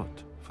fitting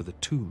spot for the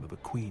tomb of a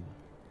queen.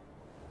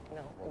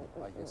 No,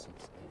 I guess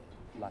it's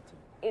Latin.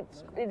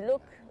 It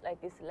looks like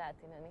it's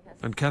Latin, and it has.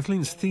 And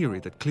Kathleen's theory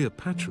that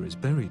Cleopatra is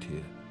buried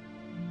here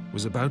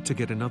was about to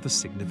get another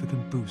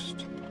significant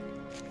boost.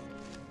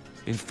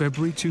 In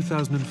February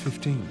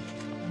 2015,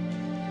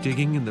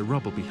 digging in the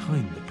rubble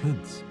behind the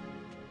plinths,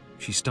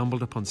 she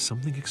stumbled upon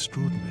something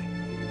extraordinary.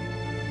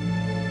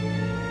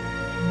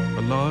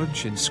 A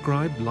large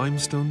inscribed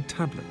limestone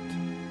tablet,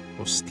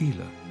 or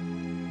stela.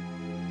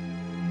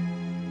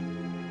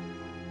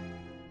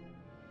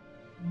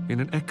 In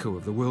an echo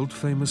of the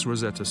world-famous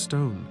Rosetta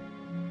Stone,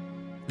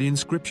 the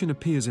inscription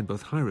appears in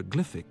both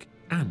hieroglyphic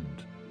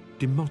and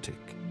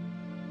demotic,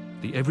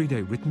 the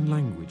everyday written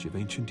language of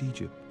ancient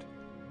Egypt.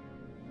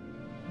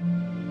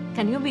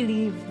 Can you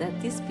believe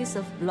that this piece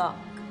of block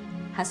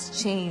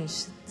has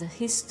changed the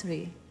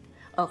history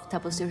of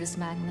Taposiris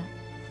Magna?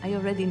 I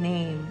already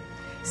named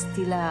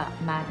Stela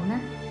Magna.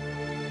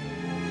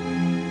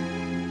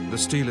 The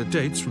stela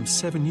dates from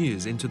 7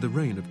 years into the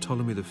reign of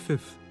Ptolemy V,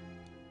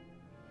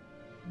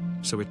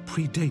 so it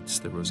predates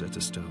the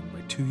Rosetta Stone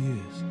by 2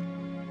 years.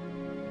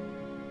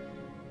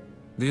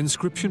 The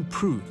inscription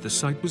proved the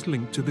site was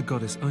linked to the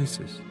goddess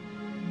Isis,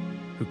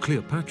 who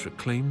Cleopatra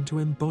claimed to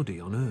embody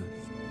on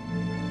Earth.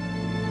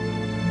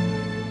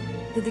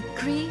 The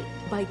decree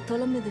by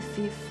Ptolemy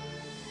V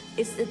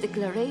is the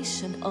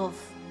declaration of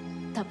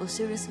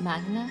Taposiris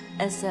Magna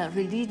as a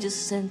religious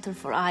center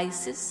for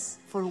Isis,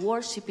 for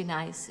worshiping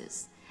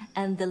Isis,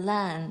 and the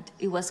land,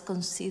 it was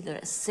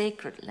considered a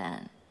sacred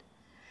land.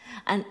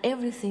 And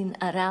everything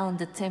around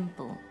the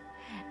temple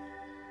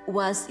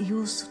was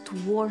used to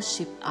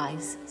worship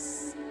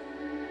Isis.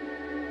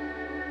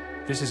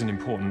 This is an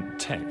important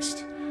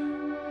text.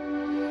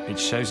 It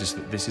shows us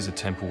that this is a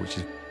temple which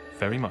is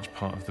very much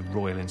part of the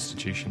royal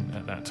institution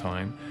at that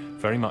time,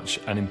 very much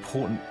an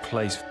important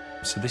place.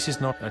 So this is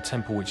not a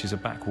temple which is a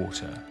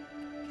backwater.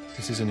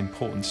 This is an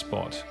important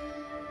spot.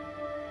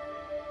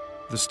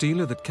 The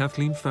stela that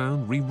Kathleen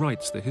found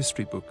rewrites the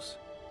history books,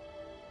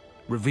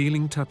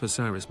 revealing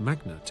Taposiris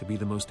Magna to be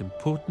the most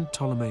important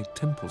Ptolemaic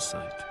temple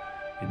site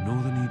in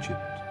northern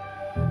Egypt.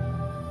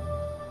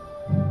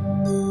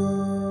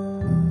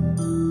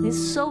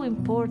 It's so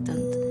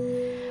important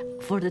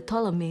for the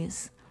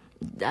Ptolemies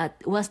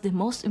that was the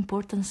most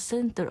important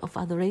center of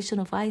adoration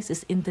of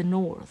Isis in the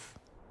north.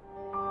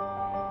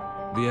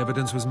 The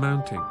evidence was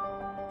mounting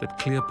that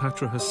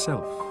Cleopatra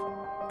herself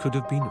could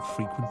have been a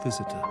frequent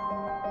visitor.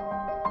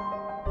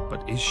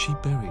 But is she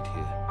buried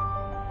here?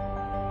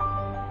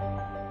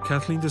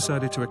 Kathleen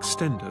decided to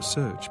extend her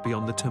search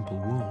beyond the temple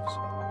walls.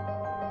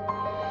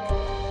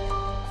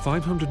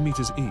 500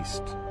 meters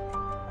east,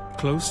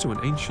 close to an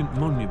ancient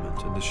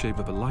monument in the shape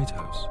of a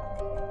lighthouse,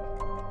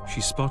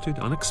 she spotted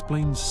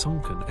unexplained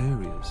sunken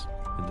areas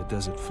in the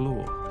desert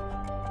floor.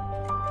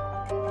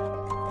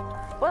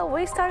 Well,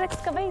 we started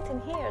excavating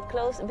here,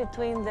 close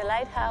between the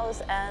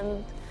lighthouse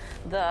and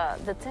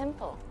the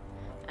temple.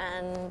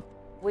 And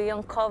we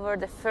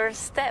uncovered the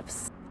first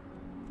steps.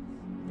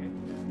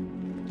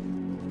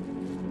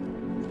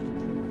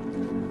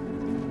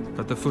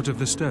 At the foot of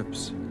the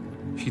steps,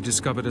 she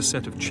discovered a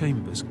set of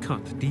chambers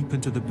cut deep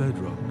into the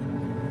bedrock.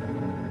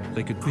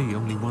 They could be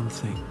only one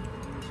thing: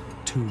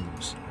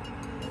 tombs.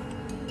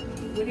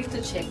 We need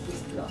to check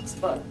these blocks,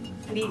 but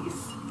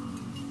please,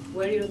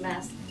 wear your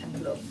mask and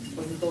gloves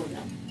when you go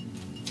down.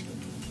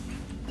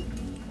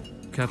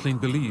 Kathleen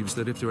believes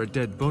that if there are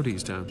dead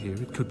bodies down here,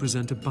 it could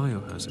present a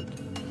biohazard.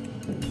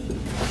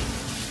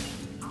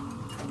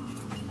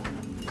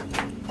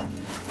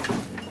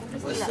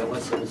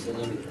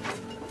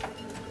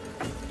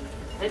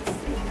 Let's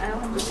see, I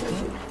want to show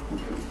you.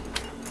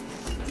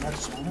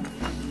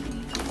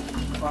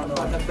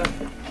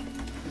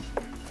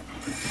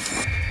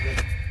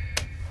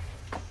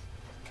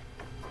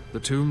 The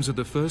tombs are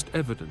the first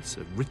evidence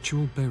of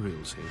ritual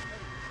burials here,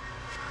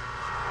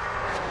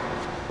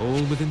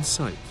 all within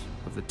sight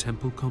of the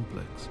temple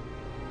complex.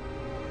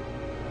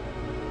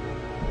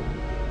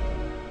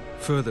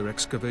 Further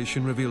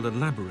excavation revealed a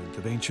labyrinth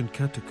of ancient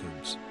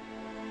catacombs,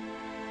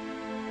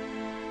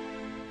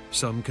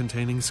 some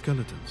containing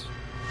skeletons,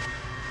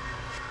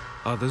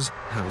 others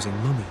housing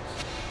mummies.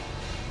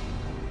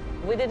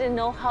 We didn't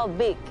know how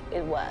big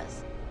it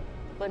was,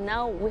 but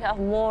now we have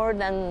more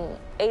than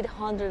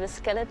 800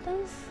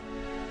 skeletons.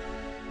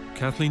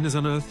 Kathleen has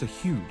unearthed a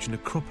huge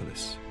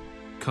necropolis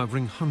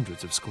covering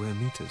hundreds of square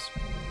meters.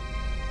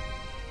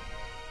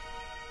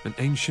 An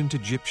ancient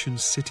Egyptian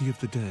city of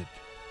the dead.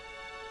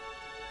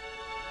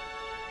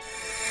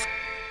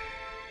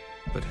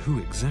 But who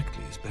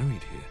exactly is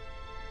buried here?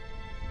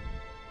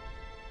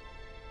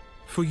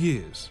 For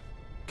years,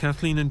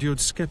 Kathleen endured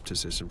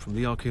skepticism from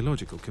the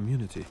archaeological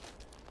community.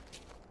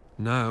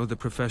 Now the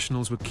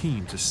professionals were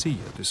keen to see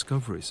her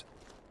discoveries.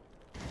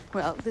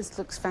 Well, this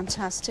looks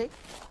fantastic.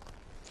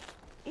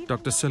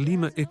 Dr.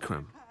 Salima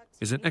Ikram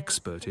is an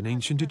expert in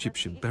ancient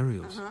Egyptian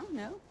burials.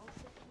 No.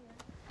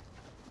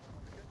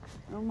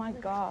 Oh my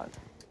God.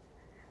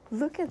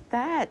 Look at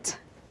that.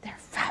 They're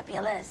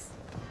fabulous.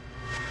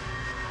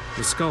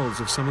 The skulls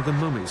of some of the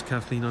mummies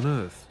Kathleen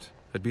unearthed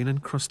had been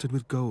encrusted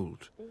with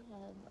gold.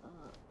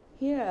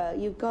 Here,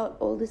 you've got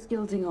all this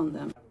gilding on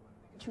them.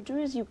 What you do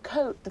is you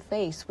coat the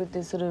face with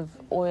this sort of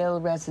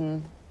oil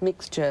resin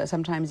mixture,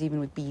 sometimes even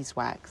with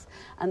beeswax,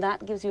 and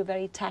that gives you a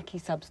very tacky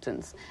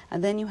substance.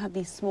 And then you have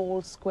these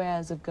small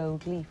squares of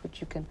gold leaf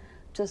which you can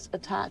just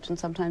attach, and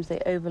sometimes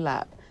they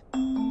overlap.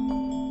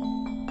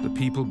 The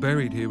people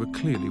buried here were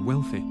clearly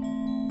wealthy.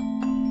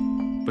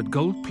 But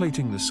gold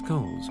plating the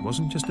skulls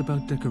wasn't just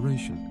about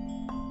decoration.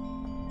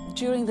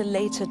 During the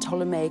later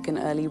Ptolemaic and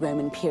early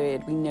Roman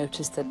period, we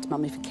noticed that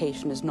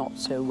mummification is not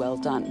so well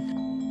done.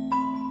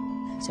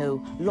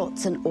 So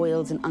lots and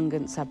oils and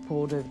unguents are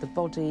poured over the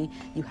body.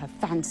 You have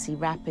fancy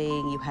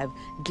wrapping, you have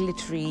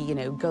glittery,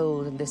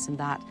 gold and this and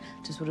that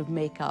to sort of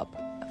make up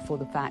for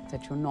the fact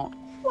that you're not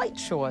quite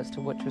sure as to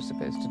what you're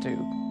supposed to do.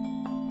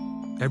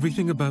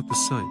 Everything about the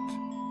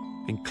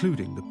site,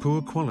 including the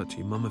poor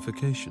quality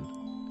mummification,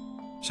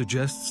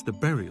 suggests the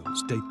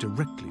burials date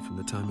directly from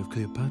the time of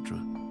Cleopatra.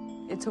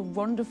 It's a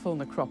wonderful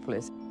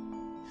necropolis,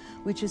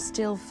 which is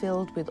still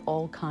filled with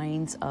all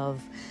kinds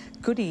of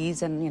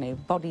goodies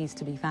and, bodies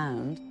to be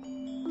found.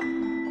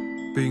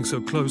 Being so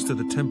close to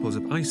the temples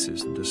of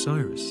Isis and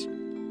Osiris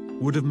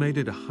would have made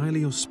it a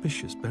highly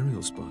auspicious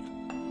burial spot.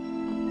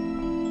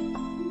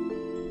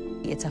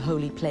 It's a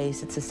holy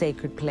place, it's a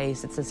sacred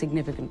place, it's a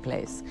significant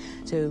place.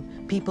 So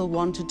people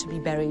wanted to be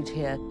buried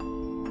here.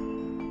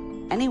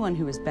 Anyone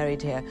who was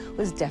buried here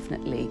was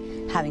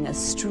definitely having a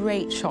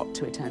straight shot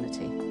to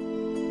eternity.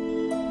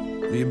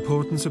 The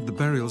importance of the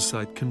burial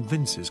site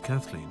convinces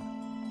Kathleen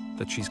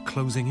that she's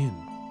closing in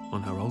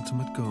on her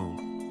ultimate goal,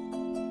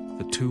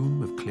 the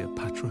tomb of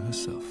Cleopatra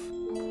herself.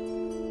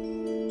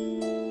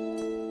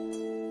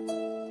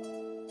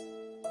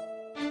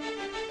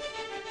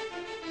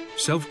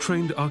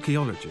 Self-trained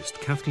archaeologist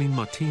Kathleen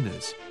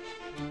Martinez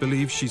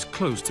believes she's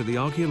close to the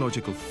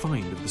archaeological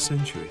find of the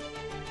century,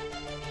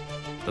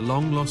 the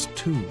long-lost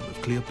tomb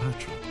of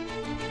Cleopatra.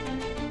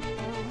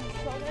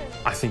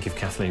 I think if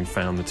Kathleen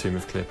found the tomb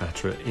of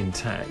Cleopatra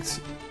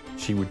intact,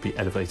 she would be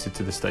elevated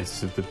to the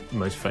status of the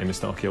most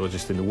famous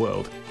archaeologist in the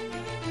world.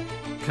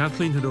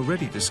 Kathleen had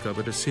already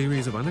discovered a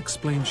series of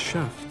unexplained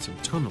shafts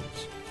and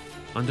tunnels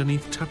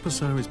underneath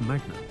Taposiris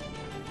Magna,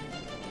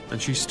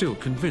 and she's still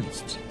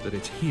convinced that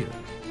it's here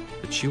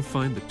that she'll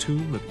find the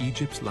tomb of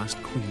Egypt's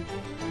last queen.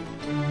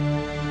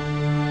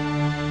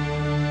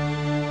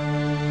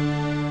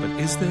 But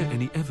is there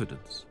any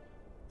evidence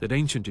that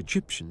ancient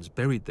Egyptians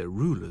buried their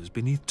rulers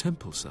beneath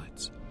temple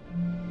sites?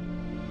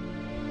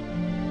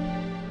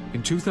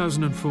 In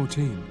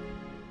 2014,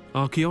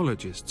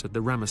 archaeologists at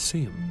the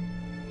Ramesseum,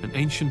 an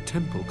ancient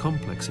temple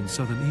complex in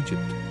southern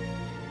Egypt,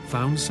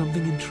 found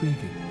something intriguing.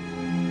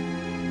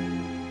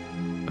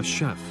 A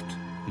shaft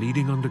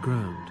leading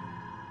underground,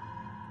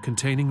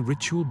 containing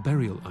ritual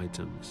burial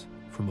items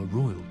from a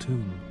royal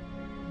tomb.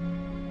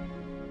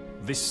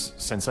 This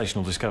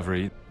sensational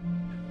discovery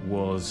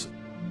was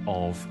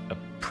of a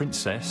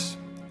princess,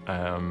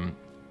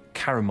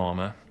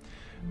 Karamama,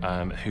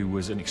 who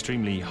was an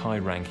extremely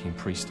high-ranking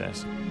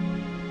priestess.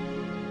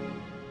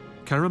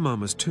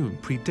 Karamama's tomb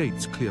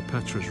predates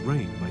Cleopatra's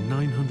reign by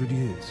 900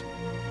 years.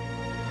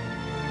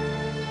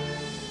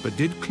 But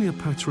did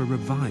Cleopatra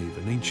revive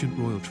an ancient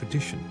royal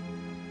tradition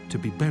to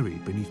be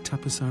buried beneath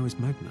Taposiris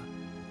Magna?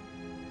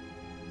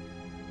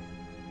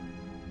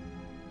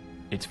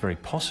 It's very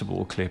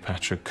possible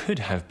Cleopatra could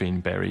have been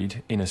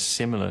buried in a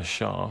similar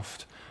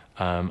shaft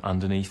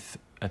underneath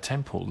a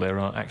temple. There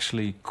are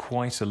actually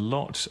quite a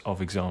lot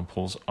of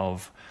examples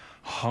of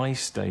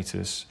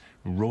high-status,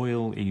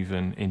 royal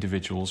even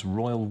individuals,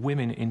 royal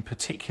women in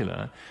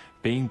particular,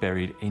 being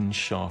buried in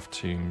shaft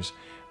tombs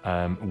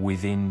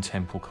within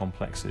temple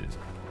complexes.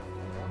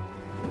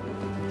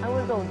 I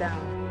will go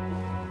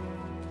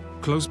down.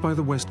 Close by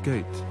the west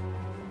gate,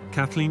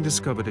 Kathleen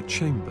discovered a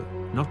chamber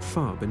not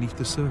far beneath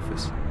the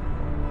surface.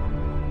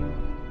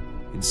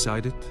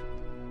 Inside it,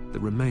 the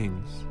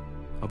remains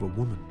of a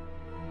woman.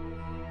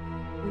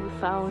 We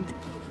found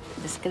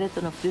the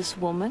skeleton of this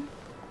woman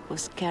who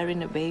was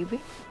carrying a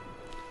baby.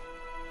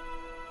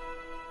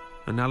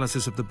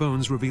 Analysis of the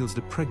bones reveals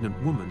the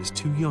pregnant woman is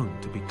too young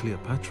to be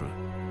Cleopatra.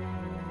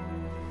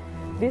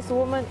 This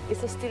woman is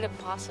still a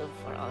puzzle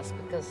for us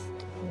because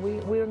we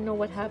don't know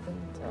what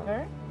happened to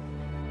her.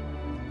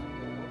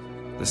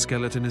 The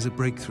skeleton is a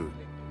breakthrough.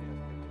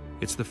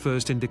 It's the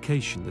first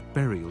indication that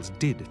burials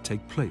did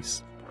take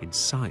place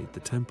inside the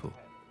temple.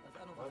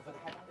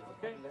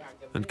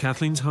 And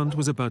Kathleen's hunt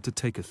was about to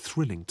take a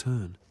thrilling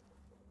turn.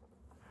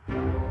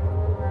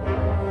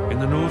 In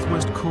the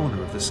northwest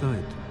corner of the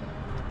site,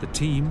 the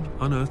team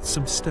unearthed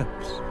some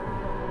steps.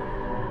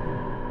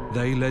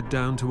 They led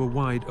down to a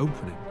wide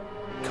opening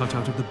cut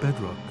out of the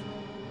bedrock.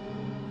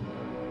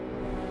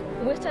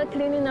 We start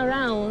cleaning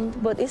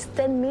around, but it's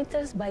 10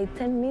 meters by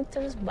 10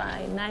 meters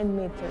by 9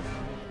 meters.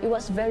 It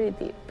was very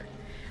deep,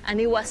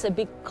 and it was a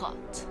big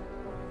cut,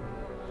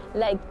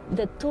 like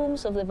the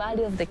tombs of the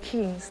Valley of the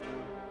Kings.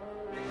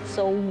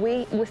 So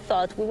we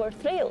thought, we were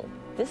thrilled.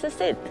 This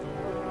is it.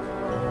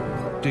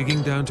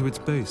 Digging down to its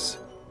base,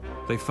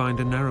 they find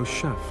a narrow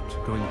shaft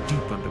going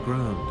deep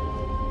underground.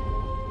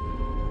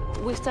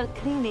 We start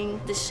cleaning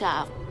the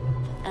shaft,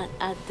 and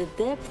at the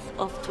depth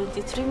of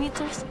 23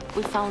 meters,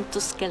 we found 2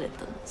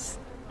 skeletons.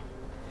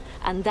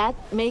 And that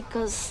makes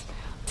us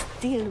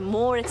still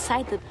more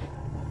excited.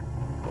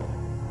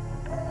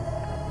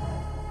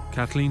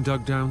 Kathleen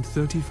dug down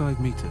 35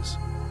 meters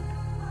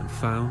and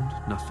found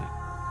nothing.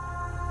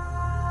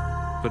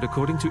 But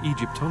according to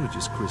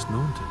Egyptologist Chris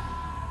Naunton,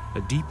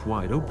 a deep,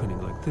 wide opening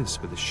like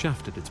this with a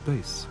shaft at its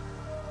base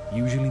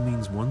usually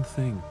means one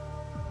thing.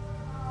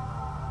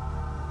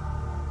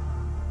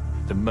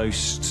 The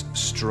most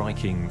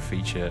striking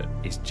feature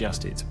is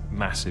just its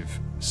massive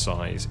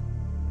size.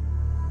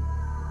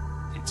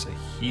 It's a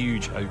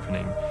huge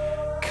opening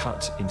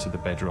cut into the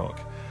bedrock.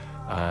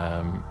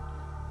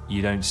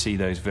 You don't see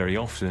those very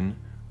often.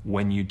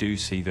 When you do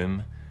see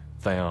them,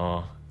 they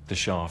are the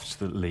shafts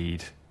that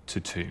lead to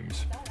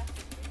tombs.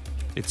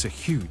 It's a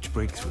huge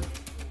breakthrough.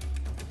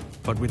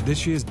 But with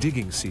this year's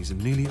digging season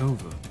nearly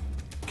over,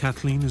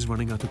 Kathleen is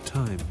running out of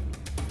time.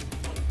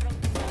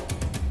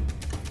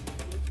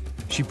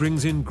 She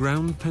brings in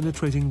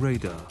ground-penetrating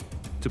radar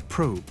to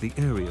probe the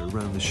area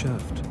around the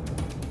shaft.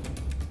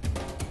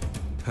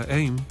 Her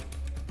aim,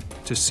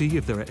 to see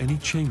if there are any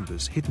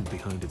chambers hidden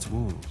behind its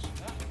walls.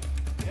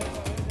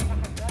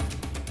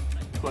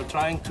 We're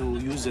trying to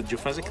use the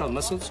geophysical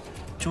methods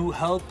to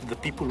help the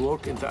people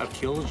work in the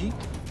archaeology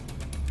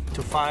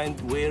to find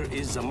where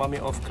is the mummy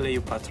of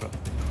Cleopatra.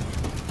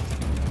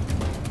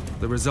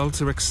 The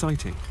results are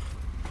exciting.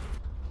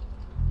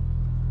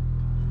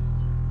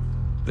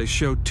 They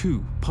show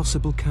 2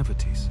 possible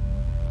cavities.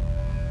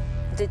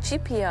 The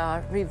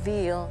GPR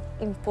revealed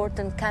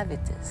important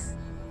cavities,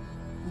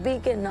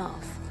 big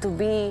enough to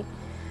be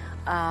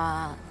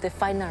the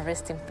final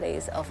resting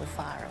place of a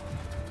pharaoh.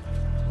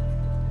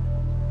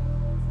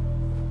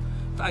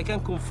 I can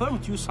confirm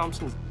to you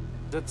something,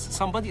 that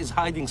somebody is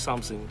hiding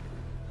something.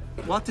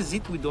 What is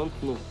it? We don't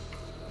know.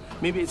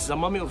 Maybe it's the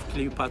mummy of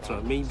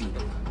Cleopatra, maybe.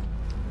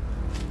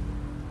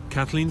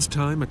 Kathleen's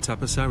time at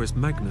Taposiris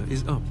Magna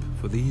is up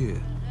for the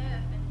year.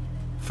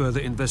 Further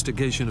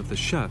investigation of the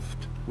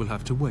shaft will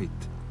have to wait.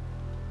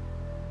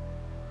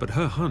 But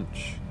her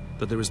hunch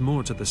that there is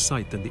more to the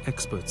site than the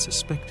experts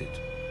suspected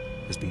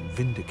has been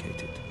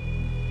vindicated.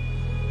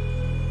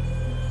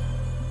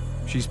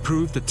 She's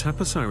proved that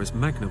Taposiris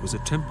Magna was a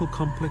temple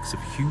complex of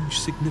huge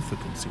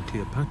significance in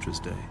Cleopatra's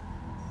day,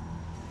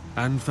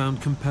 and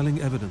found compelling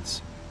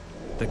evidence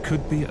there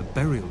could be a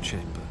burial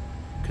chamber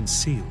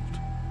concealed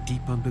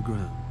deep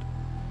underground.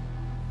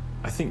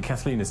 I think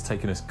Kathleen has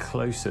taken us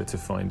closer to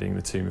finding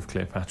the tomb of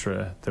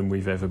Cleopatra than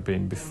we've ever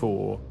been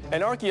before.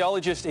 An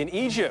archaeologist in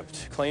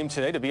Egypt claimed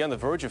today to be on the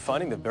verge of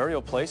finding the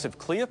burial place of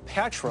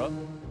Cleopatra.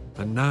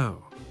 And now,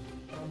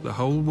 the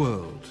whole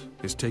world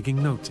is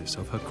taking notice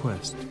of her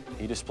quest.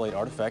 He displayed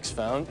artifacts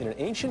found in an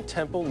ancient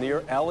temple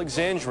near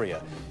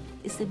Alexandria.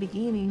 It's the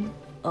beginning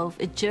of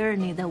a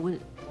journey that will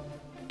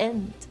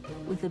end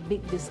with a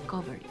big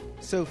discovery.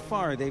 So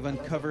far, they've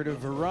uncovered a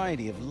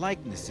variety of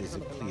likenesses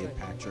of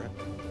Cleopatra.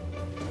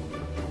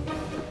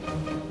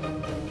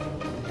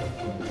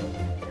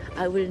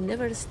 I will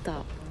never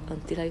stop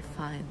until I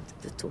find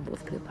the tomb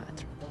of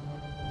Cleopatra.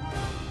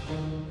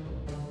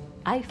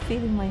 I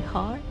feel in my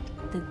heart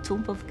the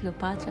tomb of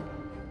Cleopatra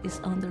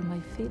is under my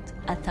feet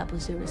at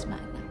Taposiris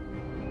Magna.